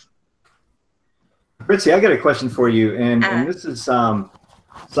stuff. Ritzy, I got a question for you, and this is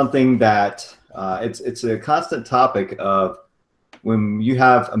something that it's a constant topic of when you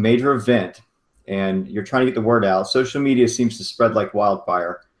have a major event and you're trying to get the word out. Social media seems to spread like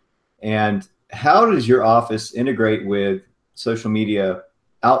wildfire. And how does your office integrate with social media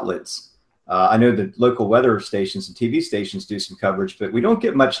outlets? I know that local weather stations and TV stations do some coverage, but we don't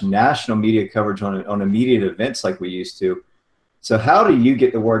get much national media coverage on immediate events like we used to. So how do you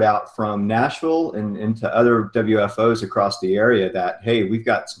get the word out from Nashville and into other WFOs across the area that, hey, we've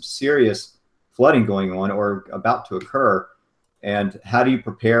got some serious flooding going on or about to occur? And how do you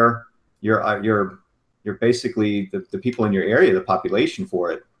prepare your basically the people in your area, the population,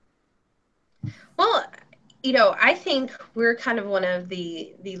 for it? Well, I think we're kind of one of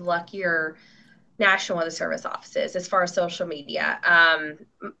the luckier National Weather Service offices as far as social media.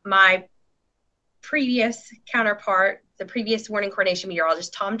 My previous counterpart, the previous warning coordination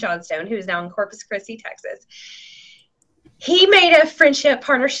meteorologist, Tom Johnstone, who is now in Corpus Christi, Texas, he made a friendship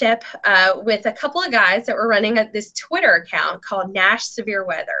partnership with a couple of guys that were running this Twitter account called Nash Severe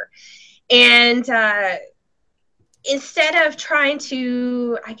Weather. And instead of trying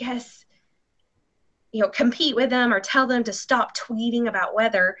to, I guess, compete with them or tell them to stop tweeting about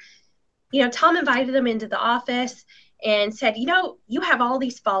weather, Tom invited them into the office and said, you have all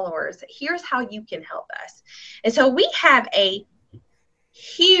these followers. Here's how you can help us. And so we have a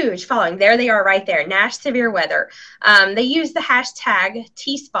huge following. There they are right there, Nash Severe Weather. They use the hashtag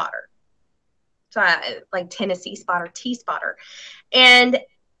T-Spotter. So like Tennessee Spotter, T-Spotter. And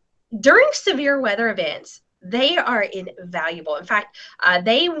during severe weather events, they are invaluable. In fact,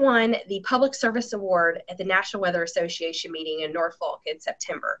 they won the Public Service Award at the National Weather Association meeting in Norfolk in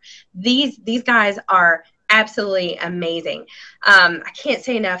September. These guys are absolutely amazing. I can't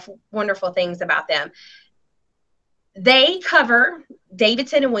say enough wonderful things about them. They cover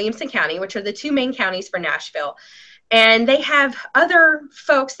Davidson and Williamson County, which are the two main counties for Nashville. And they have other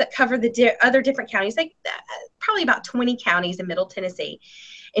folks that cover the other different counties, like probably about 20 counties in Middle Tennessee.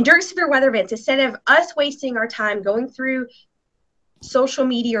 And during severe weather events, instead of us wasting our time going through social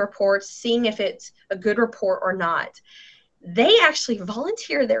media reports, seeing if it's a good report or not, they actually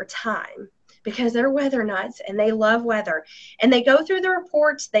volunteer their time because they're weather nuts and they love weather. And they go through the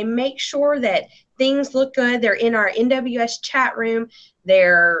reports. They make sure that things look good. They're in our NWS chat room.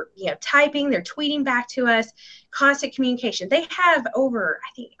 They're typing, they're tweeting back to us, constant communication. They have over, I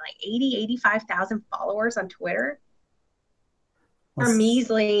think, like 85,000 followers on Twitter. Or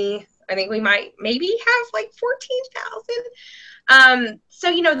measly, I think we might maybe have like 14,000.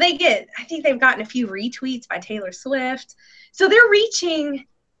 So, they get, I think they've gotten a few retweets by Taylor Swift. So they're reaching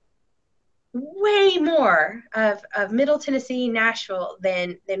way more of Middle Tennessee, Nashville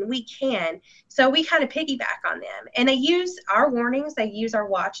than we can. So we kind of piggyback on them. And they use our warnings, they use our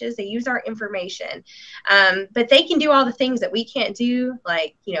watches, they use our information. But they can do all the things that we can't do,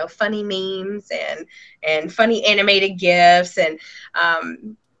 like, funny memes and funny animated GIFs and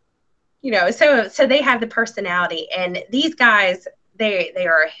so they have the personality. And these guys, they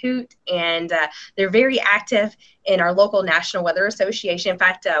are a hoot, and they're very active in our local National Weather Association. In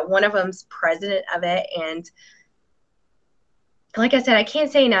fact, one of them's president of it. And like I said, I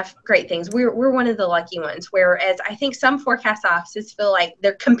can't say enough great things. We're one of the lucky ones, whereas I think some forecast offices feel like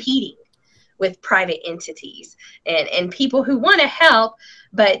they're competing with private entities and people who want to help,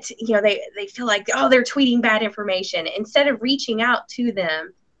 but they feel like, oh, they're tweeting bad information instead of reaching out to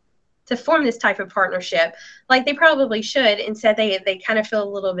them to form this type of partnership like they probably should. Instead, they kind of feel a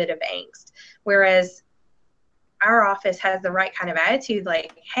little bit of angst, whereas our office has the right kind of attitude,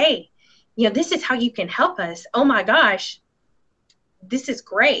 like, hey, this is how you can help us. Oh my gosh, this is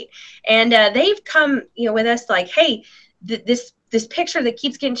great. And they've come with us like, hey, this picture that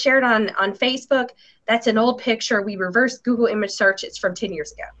keeps getting shared on Facebook, that's an old picture. We reverse Google image search. It's from 10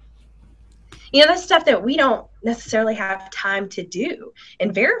 years ago. That's stuff that we don't necessarily have time to do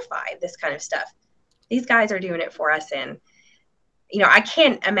and verify this kind of stuff. These guys are doing it for us. And, I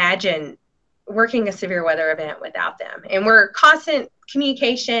can't imagine working a severe weather event without them. And we're constant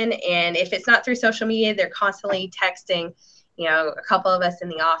communication. And if it's not through social media, they're constantly texting, a couple of us in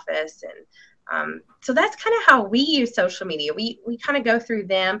the office. And so that's kind of how we use social media. We kind of go through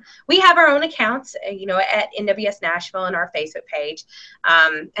them. We have our own accounts, at NWS Nashville and our Facebook page.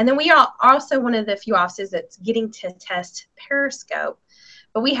 And then we are also one of the few offices that's getting to test Periscope.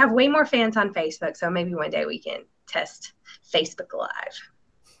 But we have way more fans on Facebook, so maybe one day we can test Facebook Live.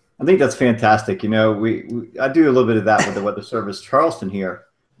 I think that's fantastic. I do a little bit of that with the Weather Service Charleston here.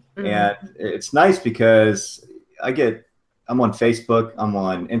 Mm-hmm. And it's nice because I'm on Facebook, I'm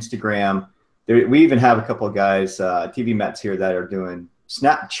on Instagram. We even have a couple of guys, TV Mets here, that are doing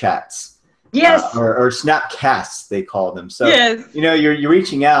Snapchats. Yes. Or Snapcasts, they call them. So, yes. You're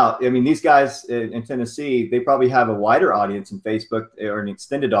reaching out. I mean, these guys in Tennessee, they probably have a wider audience in Facebook, or an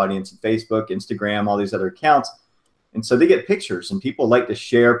extended audience in Facebook, Instagram, all these other accounts. And so they get pictures, and people like to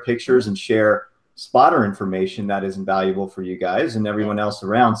share pictures and share spotter information that is invaluable for you guys and everyone else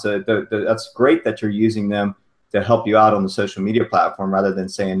around. So that's great that you're using them to help you out on the social media platform rather than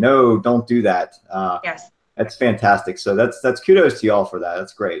saying, no, don't do that. Yes. That's fantastic. So that's kudos to y'all for that.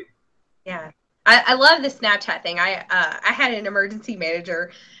 That's great. Yeah. I love the Snapchat thing. I had an emergency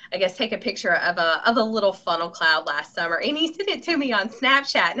manager, I guess, take a picture of a little funnel cloud last summer, and he sent it to me on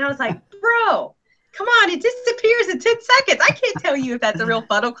Snapchat. And I was like, bro, come on, it disappears in 10 seconds. I can't tell you if that's a real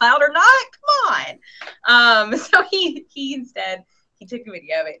funnel cloud or not. Come on. So he instead, he took a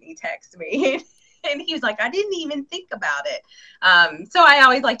video of it and he texted me. And he was like, I didn't even think about it. So I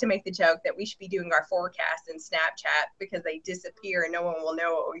always like to make the joke that we should be doing our forecast in Snapchat because they disappear and no one will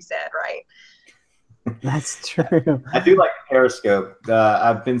know what we said, right? That's true. I do like Periscope.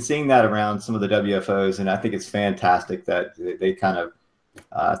 I've been seeing that around some of the WFOs, and I think it's fantastic that they kind of,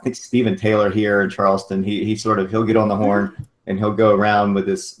 I think Stephen Taylor here in Charleston, he'll get on the horn and he'll go around with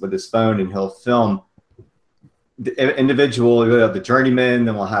his phone and he'll film the individual, the journeyman,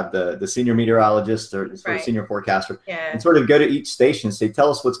 then we'll have the senior meteorologist or senior forecaster, and sort of go to each station and say,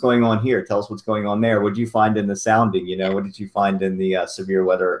 tell us what's going on here, tell us what's going on there. What did you find in the sounding? What did you find in the severe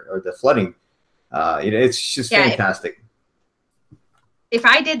weather or the flooding? It's just fantastic. If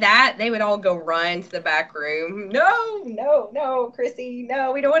I did that, they would all go run to the back room. No, Chrissy,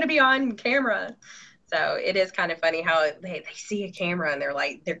 no, we don't want to be on camera. So it is kind of funny how they see a camera and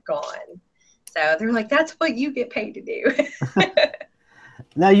they're gone. So they're like, that's what you get paid to do.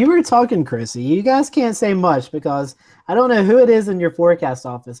 Now, you were talking, Chrissy. You guys can't say much because I don't know who it is in your forecast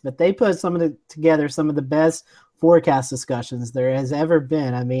office, but they put together some of the best forecast discussions there has ever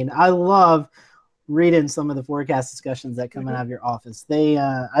been. I mean, I love reading some of the forecast discussions that come out of your office. They,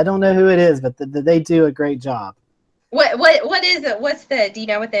 I don't know who it is, but they do a great job. What is it? Do you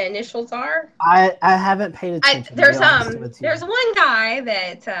know what the initials are? I haven't paid attention. There's one guy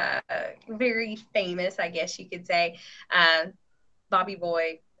that's very famous, I guess you could say, Bobby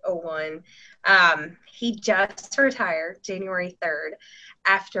Boy 01. He just retired January 3rd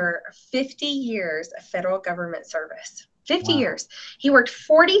after 50 years of federal government service. 50 years. He worked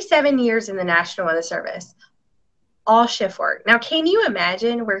 47 years in the National Weather Service. All shift work. Now, can you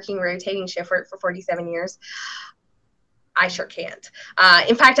imagine working rotating shift work for 47 years? I sure can't.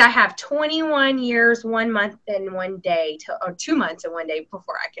 In fact, I have 21 years, 1 month and 1 day, or 2 months and 1 day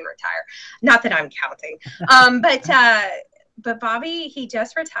before I can retire. Not that I'm counting. But Bobby, he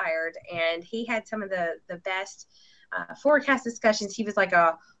just retired, and he had some of the best forecast discussions. He was like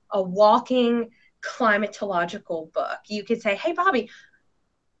a walking climatological book. You could say, hey, Bobby,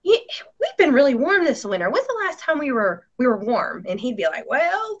 we've been really warm this winter. When's the last time we were warm? And he'd be like,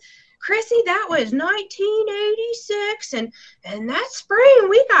 well, Chrissy, that was 1986, and that spring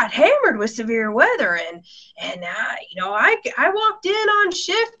we got hammered with severe weather, and I walked in on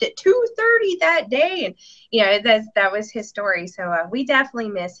shift at 2:30 that day, and that was his story. So we definitely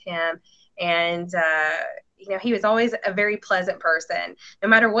miss him, and he was always a very pleasant person. No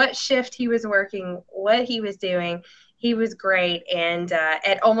matter what shift he was working, what he was doing, he was great. And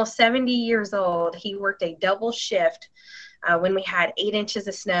at almost 70 years old, he worked a double shift. When we had 8 inches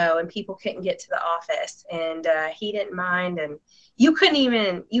of snow and people couldn't get to the office, and he didn't mind, and you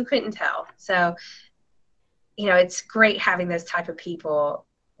couldn't tell. So, it's great having those type of people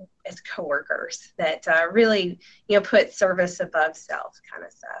as coworkers that really, put service above self kind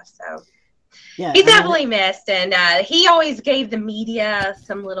of stuff. So Yeah, he's definitely missed, and he always gave the media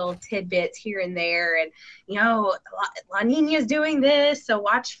some little tidbits here and there, and La Nina's doing this, so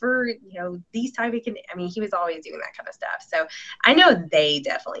watch for these type of. I mean, he was always doing that kind of stuff. So I know they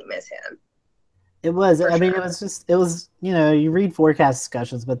definitely miss him. It was. For I mean, sure. it was. You read forecast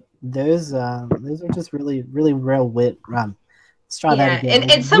discussions, but those are just really, really well wit. Let's try that again.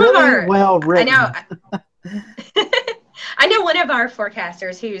 And some really of our well written. I know. I know one of our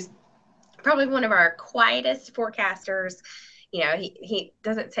forecasters who's probably one of our quietest forecasters. He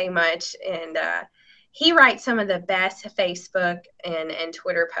doesn't say much, and he writes some of the best Facebook and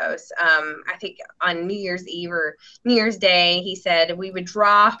Twitter posts. I think on New Year's Eve or New Year's Day, he said we would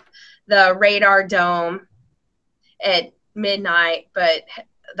drop the radar dome at midnight, but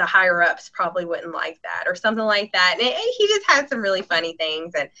the higher ups probably wouldn't like that or something like that. And he just had some really funny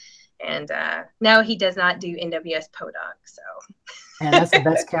things. And no, he does not do NWS Podunk. So. And that's the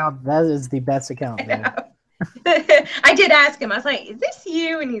best count. That is the best account. I did ask him. I was like, "Is this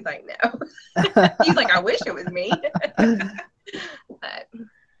you?" And he's like, "No." He's like, "I wish it was me." But.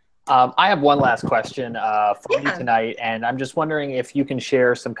 I have one last question for you tonight, and I'm just wondering if you can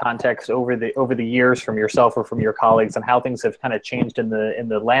share some context over the years from yourself or from your colleagues on how things have kind of changed in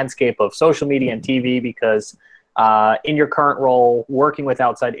the landscape of social media and TV. Because in your current role, working with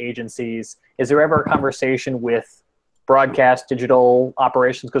outside agencies, is there ever a conversation with broadcast digital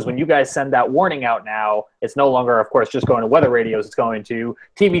operations? Because when you guys send that warning out now, it's no longer, of course, just going to weather radios. It's going to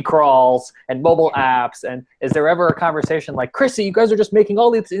TV crawls and mobile apps. And is there ever a conversation like, Chrissy, you guys are just making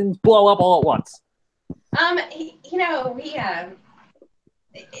all these things blow up all at once? We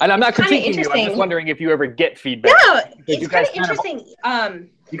and I'm not critiquing you. I'm just wondering if you ever get feedback. No, it's kind of interesting.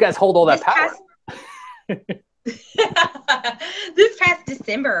 You guys hold all that power. This past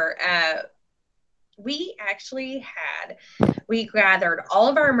December, we gathered all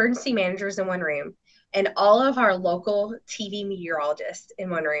of our emergency managers in one room and all of our local TV meteorologists in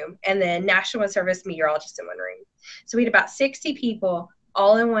one room and the National Weather Service meteorologists in one room. So we had about 60 people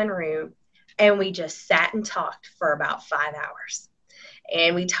all in one room, and we just sat and talked for about 5 hours.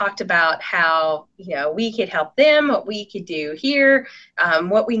 And we talked about how, we could help them, what we could do here,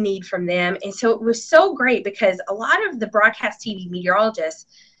 what we need from them. And so it was so great because a lot of the broadcast TV meteorologists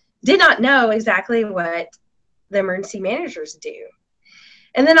did not know exactly what the emergency managers do.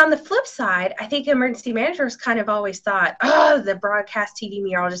 And then on the flip side, I think emergency managers kind of always thought, oh, the broadcast TV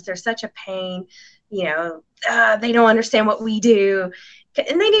meteorologists, they're such a pain. They don't understand what we do.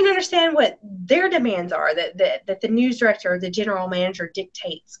 And they didn't understand what their demands are, that the news director or the general manager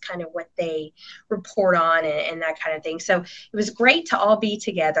dictates kind of what they report on and that kind of thing. So it was great to all be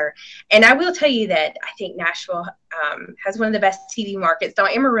together. And I will tell you that I think Nashville has one of the best TV markets. Now,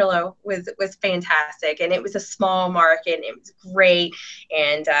 Amarillo was fantastic, and it was a small market, and it was great.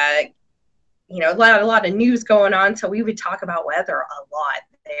 And, a lot of news going on, so we would talk about weather a lot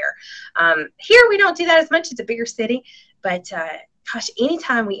there. Here, we don't do that as much. It's a bigger city, but gosh,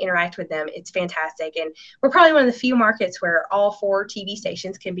 anytime we interact with them, it's fantastic. And we're probably one of the few markets where all 4 TV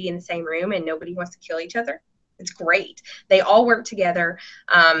stations can be in the same room and nobody wants to kill each other. It's great. They all work together.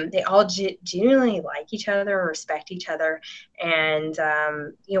 They all genuinely like each other and respect each other. And,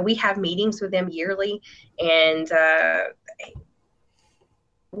 we have meetings with them yearly, and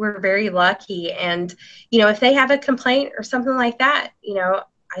we're very lucky. And, if they have a complaint or something like that,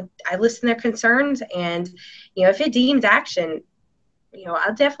 I listen to their concerns, and, if it deems action,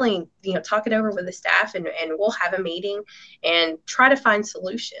 I'll definitely, talk it over with the staff, and we'll have a meeting and try to find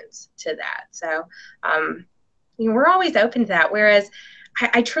solutions to that. So, we're always open to that. Whereas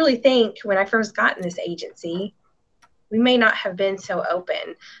I truly think when I first got in this agency, we may not have been so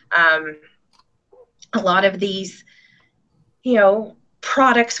open. A lot of these,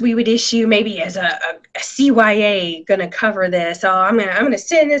 products we would issue maybe as a CYA going to cover this. Oh, I'm going to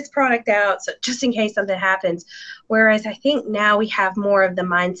send this product out, so just in case something happens. Whereas I think now we have more of the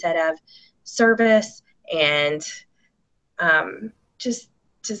mindset of service and just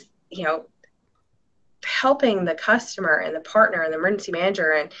helping the customer and the partner and the emergency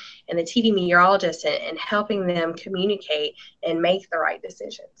manager and the TV meteorologist and helping them communicate and make the right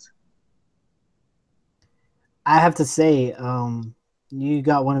decisions. I have to say, you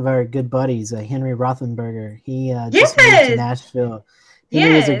got one of our good buddies, Henry Rothenberger. He just moved to Nashville. He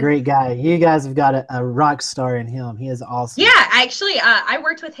is a great guy. You guys have got a rock star in him. He is awesome. Yeah, actually, I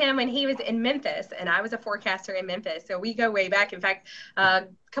worked with him when he was in Memphis, and I was a forecaster in Memphis. So we go way back. In fact, a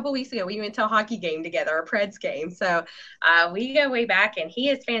couple of weeks ago, we went to a hockey game together, a Preds game. So we go way back, and he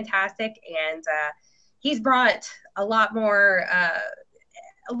is fantastic. And he's brought a lot more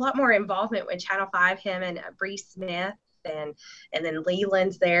involvement with Channel 5, him and Bree Smith. and then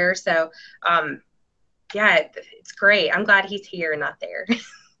Leland's there. So, yeah, it's great. I'm glad he's here and not there.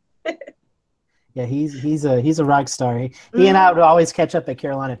 Yeah, he's a rock star. He and I would always catch up at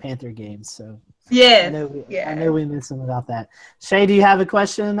Carolina Panther games. So yes, I know we miss him about that. Shay, do you have a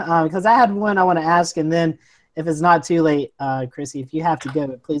question? Because I had one I want to ask, and then if it's not too late, Chrissy, if you have to go,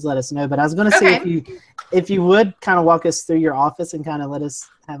 please let us know. But I was going to see if you would kind of walk us through your office and kind of let us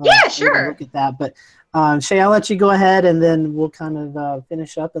have a look at that. But Shay, I'll let you go ahead, and then we'll kind of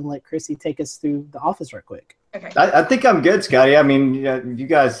finish up and let Chrissy take us through the office real quick. Okay. I think I'm good, Scotty. I mean, you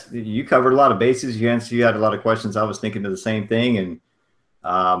guys, you covered a lot of bases. You had a lot of questions. I was thinking of the same thing, and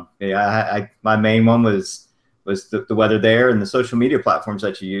my main one was the weather there and the social media platforms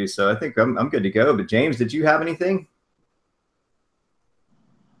that you use. So I think I'm good to go. But James, did you have anything?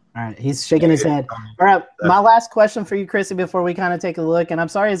 All right, he's shaking his head. All right, my last question for you, Chrissy, before we kind of take a look, and I'm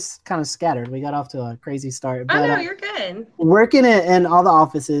sorry it's kind of scattered. We got off to a crazy start. But, no, you're good. Working in all the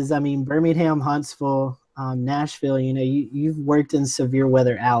offices, I mean, Birmingham, Huntsville, Nashville, you've worked in severe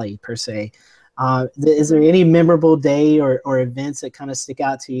weather alley, per se. Is there any memorable day or events that kind of stick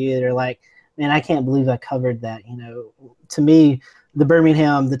out to you that are like, man, I can't believe I covered that? To me, the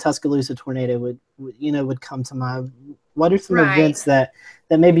Birmingham, the Tuscaloosa tornado would come to mind. What are some events that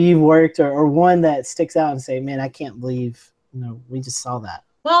maybe you've worked or one that sticks out and say, man, I can't believe, we just saw that?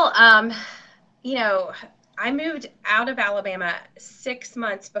 Well, I moved out of Alabama 6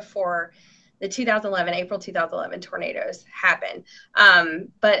 months before the April 2011 tornadoes happened.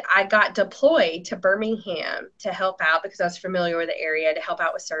 But I got deployed to Birmingham to help out because I was familiar with the area, to help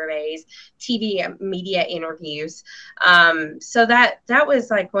out with surveys, TV and media interviews. So that was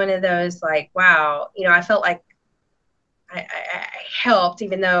like one of those, like, wow, I felt like I helped,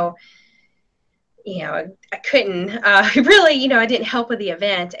 even though, I couldn't really, I didn't help with the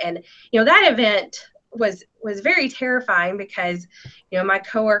event. And, that event was very terrifying because, my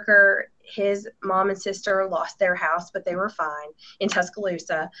coworker, his mom and sister lost their house, but they were fine in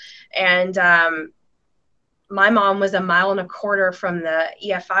Tuscaloosa. And my mom was 1.25 miles from the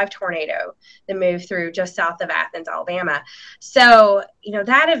EF5 tornado that moved through just south of Athens, Alabama. So,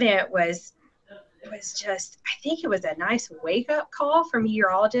 that event was just, I think it was a nice wake-up call for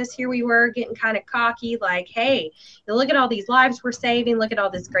meteorologists. Here we were getting kind of cocky, like, hey, look at all these lives we're saving. Look at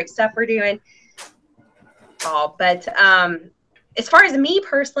all this great stuff we're doing. But as far as me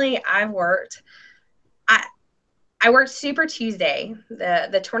personally, I worked Super Tuesday,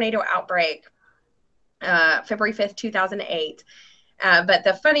 the tornado outbreak, February 5th, 2008. But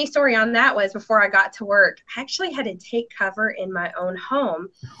the funny story on that was, before I got to work, I actually had to take cover in my own home.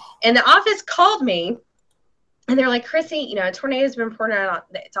 And the office called me, and they're like, Chrissy, a tornado's been reported on,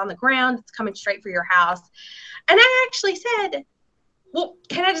 it's on the ground, it's coming straight for your house. And I actually said, well,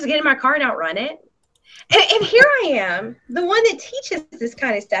 can I just get in my car and outrun it? And here I am, the one that teaches this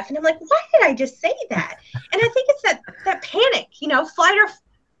kind of stuff. And I'm like, why did I just say that? And I think it's that panic, flight or,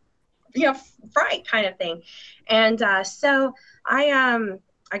 fright kind of thing. And so I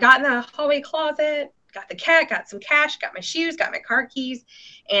got in the hallway closet, got the cat, got some cash, got my shoes, got my car keys.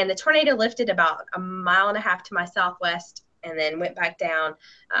 And the tornado lifted about 1.5 miles to my southwest and then went back down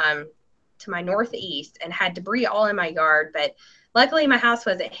to my northeast and had debris all in my yard. But luckily, my house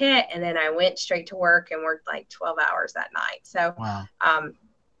wasn't hit, and then I went straight to work and worked like 12 hours that night. So wow.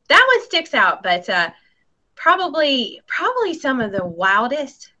 That one sticks out, but probably some of the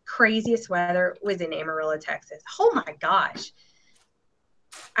wildest, craziest weather was in Amarillo, Texas. Oh my gosh.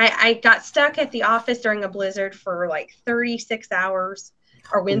 I got stuck at the office during a blizzard for like 36 hours.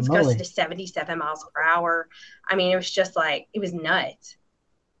 Our winds gusted to 77 miles per hour. I mean, it was just like, it was nuts.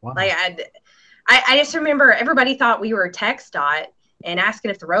 Wow. Like I just remember everybody thought we were TxDOT and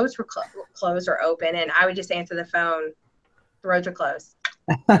asking if the roads were closed or open. And I would just answer the phone. The roads are closed.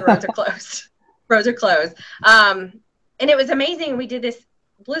 The roads are closed. Roads are closed. And it was amazing. We did this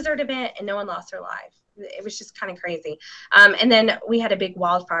blizzard event and no one lost their life. It was just kind of crazy. And then we had a big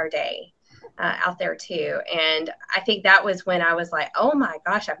wildfire day out there too. And I think that was when I was like, oh my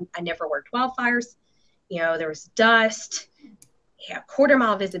gosh, I never worked wildfires. There was dust. 1/4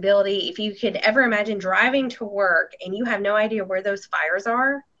 mile visibility. If you could ever imagine driving to work and you have no idea where those fires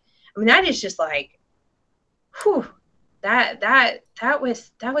are, I mean, that is just like, whew, that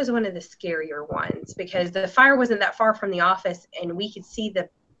was one of the scarier ones, because the fire wasn't that far from the office and we could see the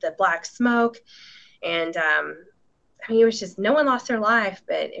black smoke. And I mean, it was just, no one lost their life,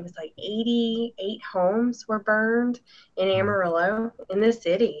 but it was like 88 homes were burned in Amarillo in the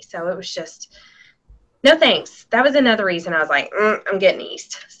city. So it was just, no thanks. That was another reason I was like, I'm getting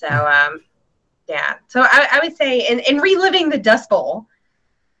east. So, yeah. So I would say, and reliving the Dust Bowl.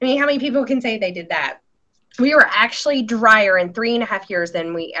 I mean, how many people can say they did that? We were actually drier in 3.5 years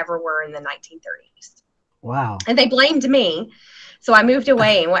than we ever were in the 1930s. Wow. And they blamed me. So I moved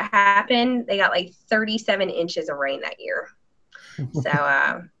away. And what happened? They got like 37 inches of rain that year.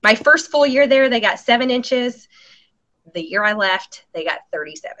 So my first full year there, they got 7 inches. The year I left, they got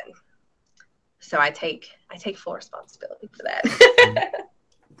 37. So I take full responsibility for that.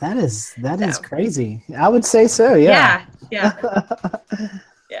 That is crazy. I would say so. Yeah. Yeah.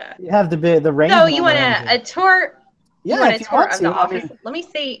 You have the rain. So you want a tour? Yeah, you want a if you tour want of to. the office? Let me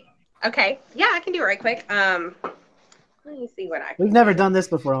see. Okay. Yeah, I can do it right quick. Let me see what I. We've never done this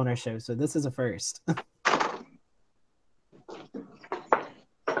before on our show, so this is a first.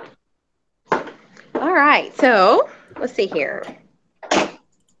 All right. So let's see here.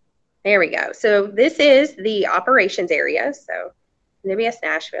 There we go. So this is the operations area. So NBS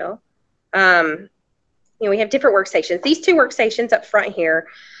Nashville. We have different workstations. These 2 workstations up front here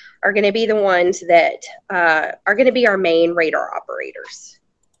are going to be the ones that are going to be our main radar operators.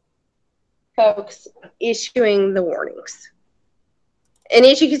 Folks issuing the warnings. And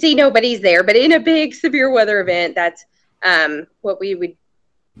as you can see, nobody's there. But in a big severe weather event, that's what we would.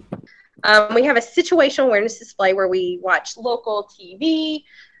 We have a situational awareness display where we watch local TV.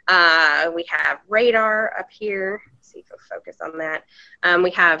 We have radar up here. Let's see if we'll focus on that. We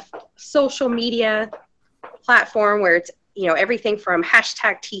have social media platform where it's everything from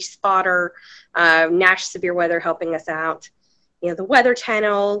hashtag T-Spotter, Nash Severe Weather helping us out, the Weather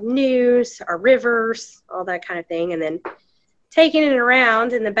Channel, news, our rivers, all that kind of thing, and then taking it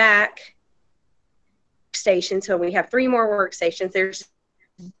around in the back station. So we have 3 more workstations. There's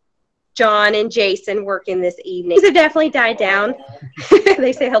John and Jason working this evening. These have definitely died down.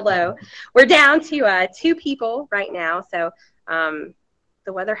 They say hello. We're down to 2 people right now. So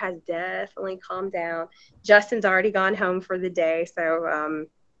the weather has definitely calmed down. Justin's already gone home for the day. So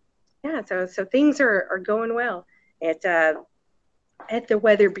so things are going well at the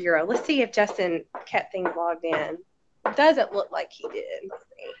Weather Bureau. Let's see if Justin kept things logged in. Doesn't look like he did. Let's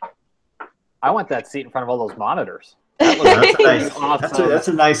see. I want that seat in front of all those monitors. That's nice. Awesome. That's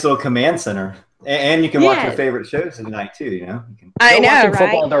a nice little command center, and you can watch your favorite shows at night too. You know. I know, watching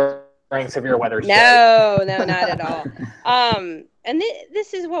right? Football during severe weather. No, not at all. And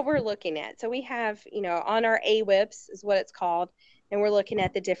this is what we're looking at. So we have, on our AWIPS is what it's called, and we're looking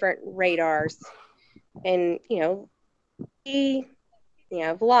at the different radars, and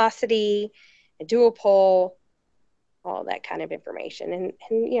velocity, a dual pole, all that kind of information, and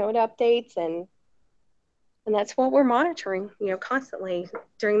it updates and that's what we're monitoring, constantly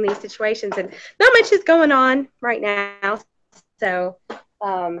during these situations. And not much is going on right now. So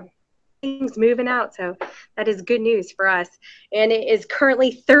things moving out. So that is good news for us. And it is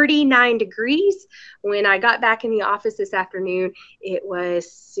currently 39 degrees. When I got back in the office this afternoon, it was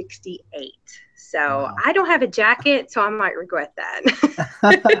 68. So wow. I don't have a jacket, so I might regret that.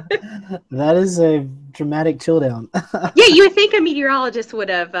 That is a dramatic chill down. Yeah, you would think a meteorologist would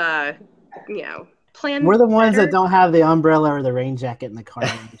have, planned. We're the ones that don't have the umbrella or the rain jacket in the car.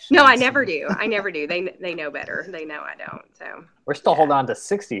 No, I never do. They know better. They know I don't. So we're still holding on to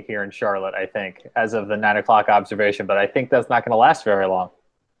 60 here in Charlotte, I think, as of the 9 o'clock observation. But I think that's not going to last very long.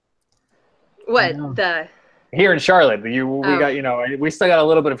 What here in Charlotte, we still got a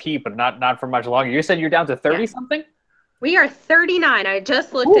little bit of heat, but not for much longer. You said you're down to 30 something. We are 39. I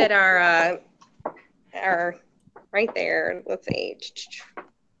just looked at our right there. Let's see.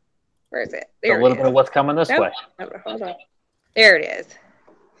 Where is it? There a little bit of what's coming this way. Hold on. There it is.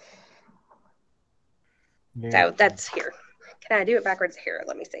 So that's here. Can I do it backwards here?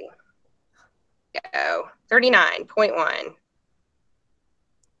 Let me see. Go. 39.1.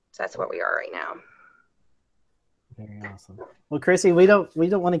 So that's what we are right now. Very awesome. Well, Chrissy, we don't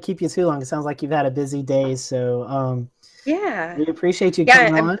want to keep you too long. It sounds like you've had a busy day. So yeah. We appreciate you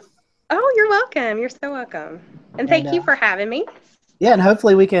coming on. Oh, you're welcome. You're so welcome. And thank you for having me. Yeah, and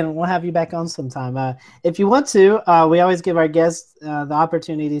hopefully we'll have you back on sometime. If you want to, we always give our guests the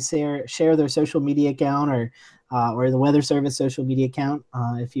opportunity to share their social media account or the Weather Service social media account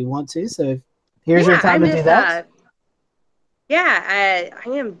if you want to. So here's your time to do that. I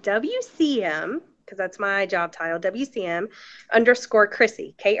am WCM, because that's my job title, WCM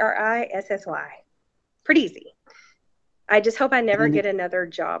 _Chrissy, KRISSY. Pretty easy. I just hope I never get another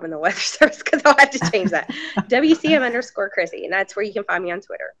job in the Weather Service because I'll have to change that. WCM _Chrissy, and that's where you can find me on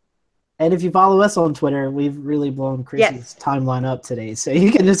Twitter. And if you follow us on Twitter, we've really blown Chrissy's timeline up today. So you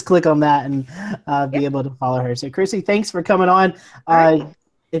can just click on that and be able to follow her. So Chrissy, thanks for coming on.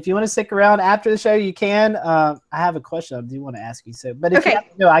 if you want to stick around after the show, you can. I have a question I do want to ask you. So, but if you have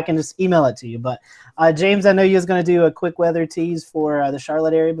to go, I can just email it to you. But James, I know you was going to do a quick weather tease for the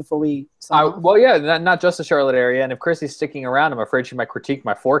Charlotte area before we. Well, yeah, not just the Charlotte area. And if Chrissy's sticking around, I'm afraid she might critique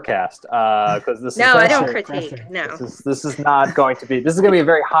my forecast because this. No, is I don't critique. Pressure. No, this is not going to be. This is going to be a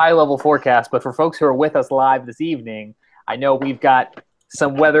very high level forecast. But for folks who are with us live this evening, I know we've got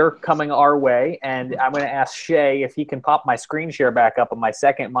some weather coming our way, and I'm going to ask Shay if he can pop my screen share back up on my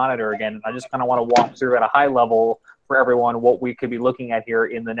second monitor again. And I just kind of want to walk through at a high level for everyone what we could be looking at here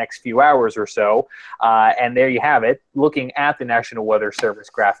in the next few hours or so. And there you have it. Looking at the National Weather Service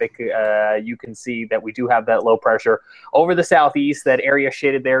graphic, you can see that we do have that low pressure over the southeast. That area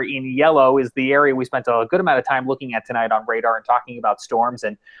shaded there in yellow is the area we spent a good amount of time looking at tonight on radar and talking about storms,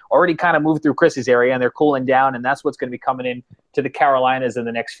 and already kind of moved through Chrissy's area, and they're cooling down, and that's what's going to be coming in to the Carolinas in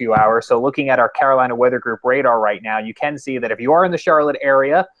the next few hours. So looking at our Carolina Weather Group radar right now, you can see that if you are in the Charlotte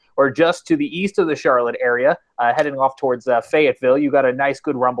area or just to the east of the Charlotte area, heading off towards Fayetteville, you got a nice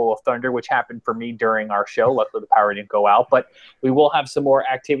good rumble of thunder, which happened for me during our show. Luckily, the power didn't go out, but we will have some more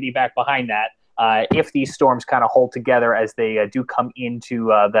activity back behind that. If these storms kind of hold together as they do come into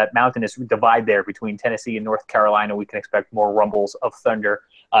that mountainous divide there between Tennessee and North Carolina, we can expect more rumbles of thunder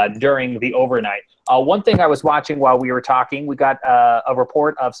during the overnight. One thing I was watching while we were talking, we got a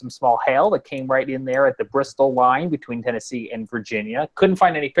report of some small hail that came right in there at the Bristol line between Tennessee and Virginia. Couldn't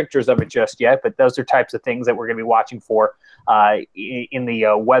find any pictures of it just yet, but those are types of things that we're going to be watching for in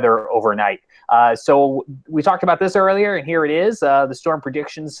the weather overnight. So we talked about this earlier, and here it is. The Storm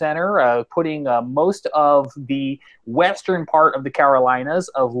Prediction Center putting most of the western part of the Carolinas,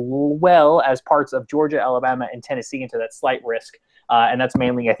 as well as parts of Georgia, Alabama, and Tennessee into that slight risk. And that's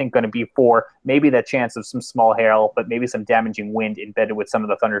mainly, I think, going to be for maybe that chance of some small hail, but maybe some damaging wind embedded with some of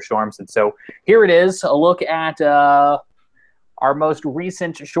the thunderstorms. And so here it is, a look at our most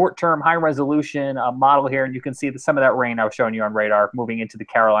recent short-term high-resolution model here. And you can see some of that rain I was showing you on radar moving into the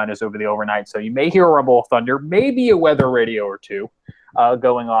Carolinas over the overnight. So you may hear a rumble of thunder, maybe a weather radio or two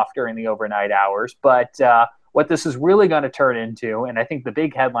going off during the overnight hours. But what this is really going to turn into, and I think the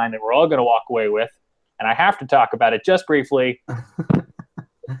big headline that we're all going to walk away with, and I have to talk about it just briefly,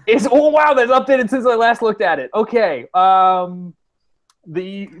 is, oh, wow, that's updated since I last looked at it. Okay.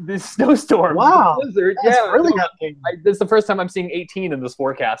 The snowstorm. Wow. The blizzard. That's really this is the first time I'm seeing 18 in this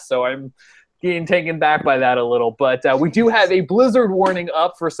forecast, so I'm getting taken back by that a little. But we do have a blizzard warning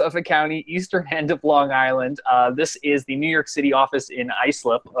up for Suffolk County, eastern end of Long Island. This is the New York City office in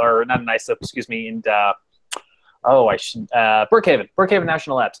Islip, or not in Islip, excuse me, in Brookhaven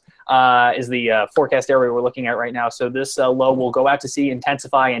National Labs is the forecast area we're looking at right now. So this low will go out to sea,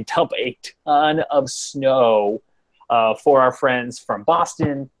 intensify, and dump a ton of snow for our friends from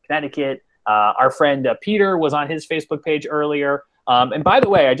Boston, Connecticut. Our friend Peter was on his Facebook page earlier. And by the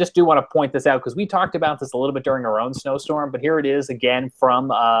way, I just do want to point this out because we talked about this a little bit during our own snowstorm, but here it is again from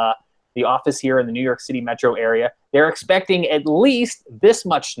the office here in the New York City metro area. They're expecting at least this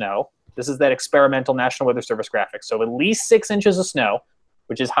much snow. This is that experimental National Weather Service graphic. So at least 6 inches of snow,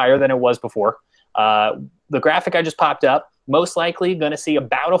 which is higher than it was before. The graphic I just popped up, most likely going to see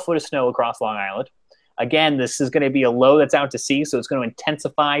about a foot of snow across Long Island. Again, this is going to be a low that's out to sea, so it's going to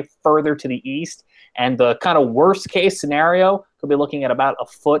intensify further to the east. And the kind of worst case scenario could be looking at about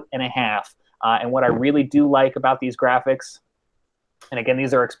 1.5 feet. And what I really do like about these graphics, and again,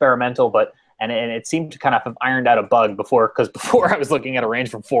 these are experimental, but and it seemed to kind of have ironed out a bug before, because before I was looking at a range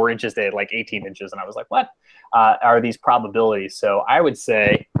from 4 inches to like 18 inches, and I was like, what are these probabilities? So I would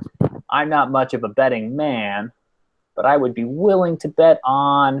say I'm not much of a betting man, but I would be willing to bet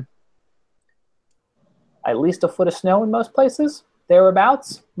on at least 1 foot of snow in most places,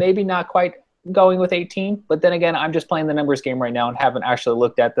 thereabouts. Maybe not quite going with 18, but then again, I'm just playing the numbers game right now and haven't actually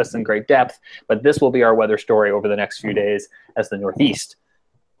looked at this in great depth. But this will be our weather story over the next few days as the Northeast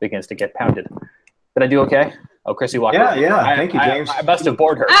begins to get pounded. Did I do okay? Oh, Chrissy walked Yeah, in. yeah. Thank you, James. I must have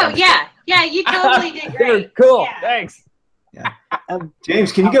bored her. Oh, yeah. Yeah, you totally did great. Cool. Yeah. Thanks. Yeah.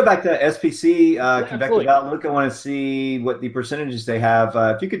 James, can you go back to SPC convective absolutely. outlook? I want to see what the percentages they have.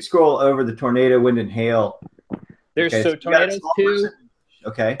 If you could scroll over the tornado, wind, and hail. There's Okay, so you got a tornadoes small too. percentage.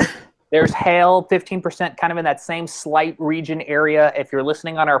 Okay. There's hail, 15%, kind of in that same slight region area. If you're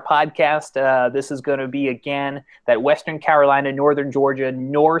listening on our podcast, this is going to be, again, that western Carolina, northern Georgia,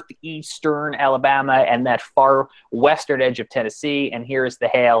 northeastern Alabama, and that far western edge of Tennessee. And here is the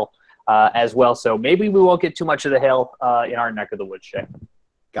hail as well. So maybe we won't get too much of the hail in our neck of the woods, Shay.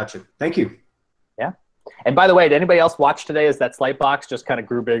 Gotcha. Thank you. Yeah. And by the way, did anybody else watch today as that slight box just kind of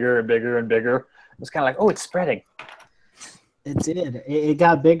grew bigger and bigger and bigger? It was kind of like, oh, it's spreading. It did. It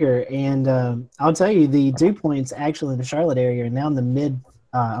got bigger, and I'll tell you, the dew points actually in the Charlotte area are now in the mid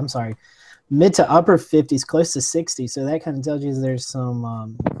I'm sorry, mid to upper 50s, close to 60. So that kind of tells you there's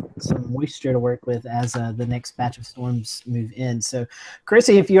some moisture to work with as the next batch of storms move in. So,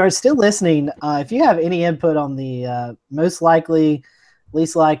 Chrissy, if you are still listening, if you have any input on the most likely,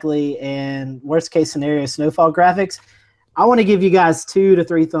 least likely, and worst case scenario snowfall graphics, I want to give you guys 2 to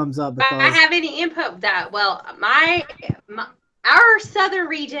 3 thumbs up. Because I have any input with that? Well, our southern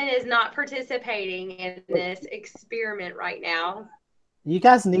region is not participating in this experiment right now. you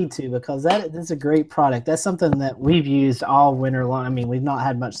guys need to, because that's a great product. That's something that we've used all winter long. I mean, we've not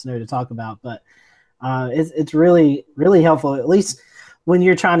had much snow to talk about, but it's really, really helpful. At least when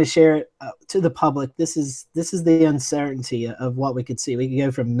you're trying to share it to the public, this is the uncertainty of what we could see. We could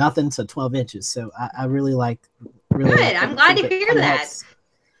go from nothing to 12 inches. So I really like. Really, good. I'm glad to hear that.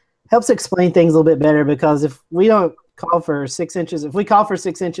 Helps explain things a little bit better, because if we don't call for 6 inches, if we call for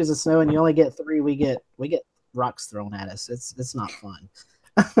 6 inches of snow and you only get 3, we get rocks thrown at us. It's not fun.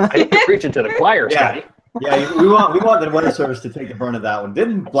 I think you're preaching to the choir, Scotty. Yeah, we want the Weather Service to take the brunt of that one.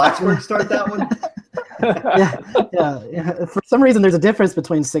 Didn't Blacksburg start that one? yeah. For some reason, there's a difference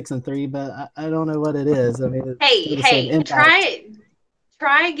between 6 and 3, but I don't know what it is. I mean, hey,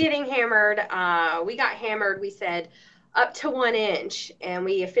 try getting hammered. We got hammered. We said up to 1 inch, and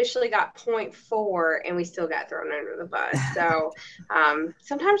we officially got 0.4, and we still got thrown under the bus. So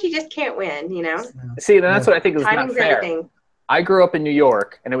sometimes you just can't win, you know. See, that's what I think is not fair. Everything. I grew up in New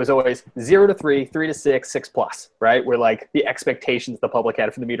York, and it was always 0 to 3, 3 to 6, 6+, right? Where like the expectations the public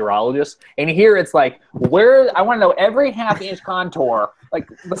had from the meteorologists. And here it's like, I want to know every half-inch contour. Like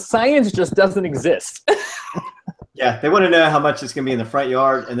the science just doesn't exist. Yeah, they want to know how much it's going to be in the front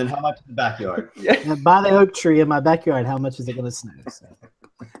yard and then how much in the backyard. And by the oak tree in my backyard, how much is it going to snow? So.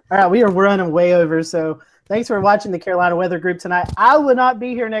 All right, we are running way over. So thanks for watching the Carolina Weather Group tonight. I will not be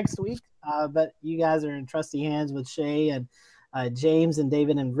here next week, but you guys are in trusty hands with Shay and James and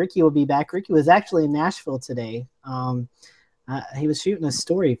David, and Ricky will be back. Ricky was actually in Nashville today. He was shooting a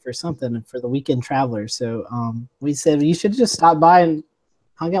story for something for the Weekend Traveler. So we said you should just stop by and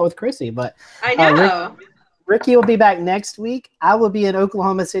hung out with Chrissy. But I know. Ricky will be back next week. I will be in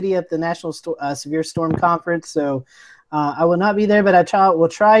Oklahoma City at the National Severe Storm Conference. So I will not be there, but will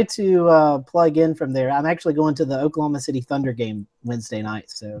try to plug in from there. I'm actually going to the Oklahoma City Thunder game Wednesday night.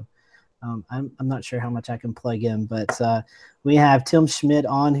 So I'm not sure how much I can plug in, but we have Tim Schmidt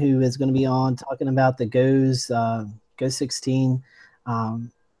on, who is going to be on talking about the GOES 16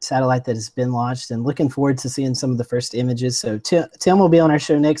 satellite that has been launched, and looking forward to seeing some of the first images. So Tim will be on our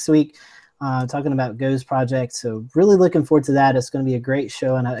show next week talking about GOES project. So really looking forward to that. It's going to be a great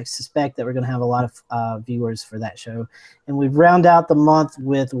show, and I suspect that we're going to have a lot of viewers for that show. And we round out the month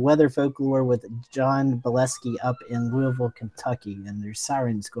with Weather Folklore with John Bolesky up in Louisville, Kentucky. And there's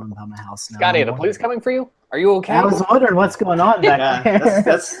sirens going by my house now. Scotty, are the police coming for you? Are you okay? I was wondering what's going on back there.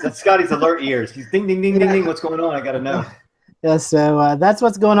 That's Scotty's alert ears. He's ding, ding, ding, ding, ding. What's going on? I got to know. Yeah, so that's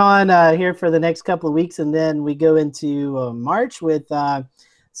what's going on here for the next couple of weeks. And then we go into March with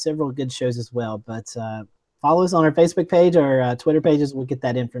several good shows as well. But follow us on our Facebook page or Twitter pages. We'll get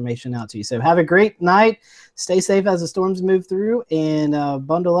that information out to you. So have a great night. Stay safe as the storms move through, and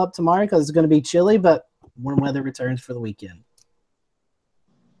bundle up tomorrow because it's going to be chilly, but warm weather returns for the weekend.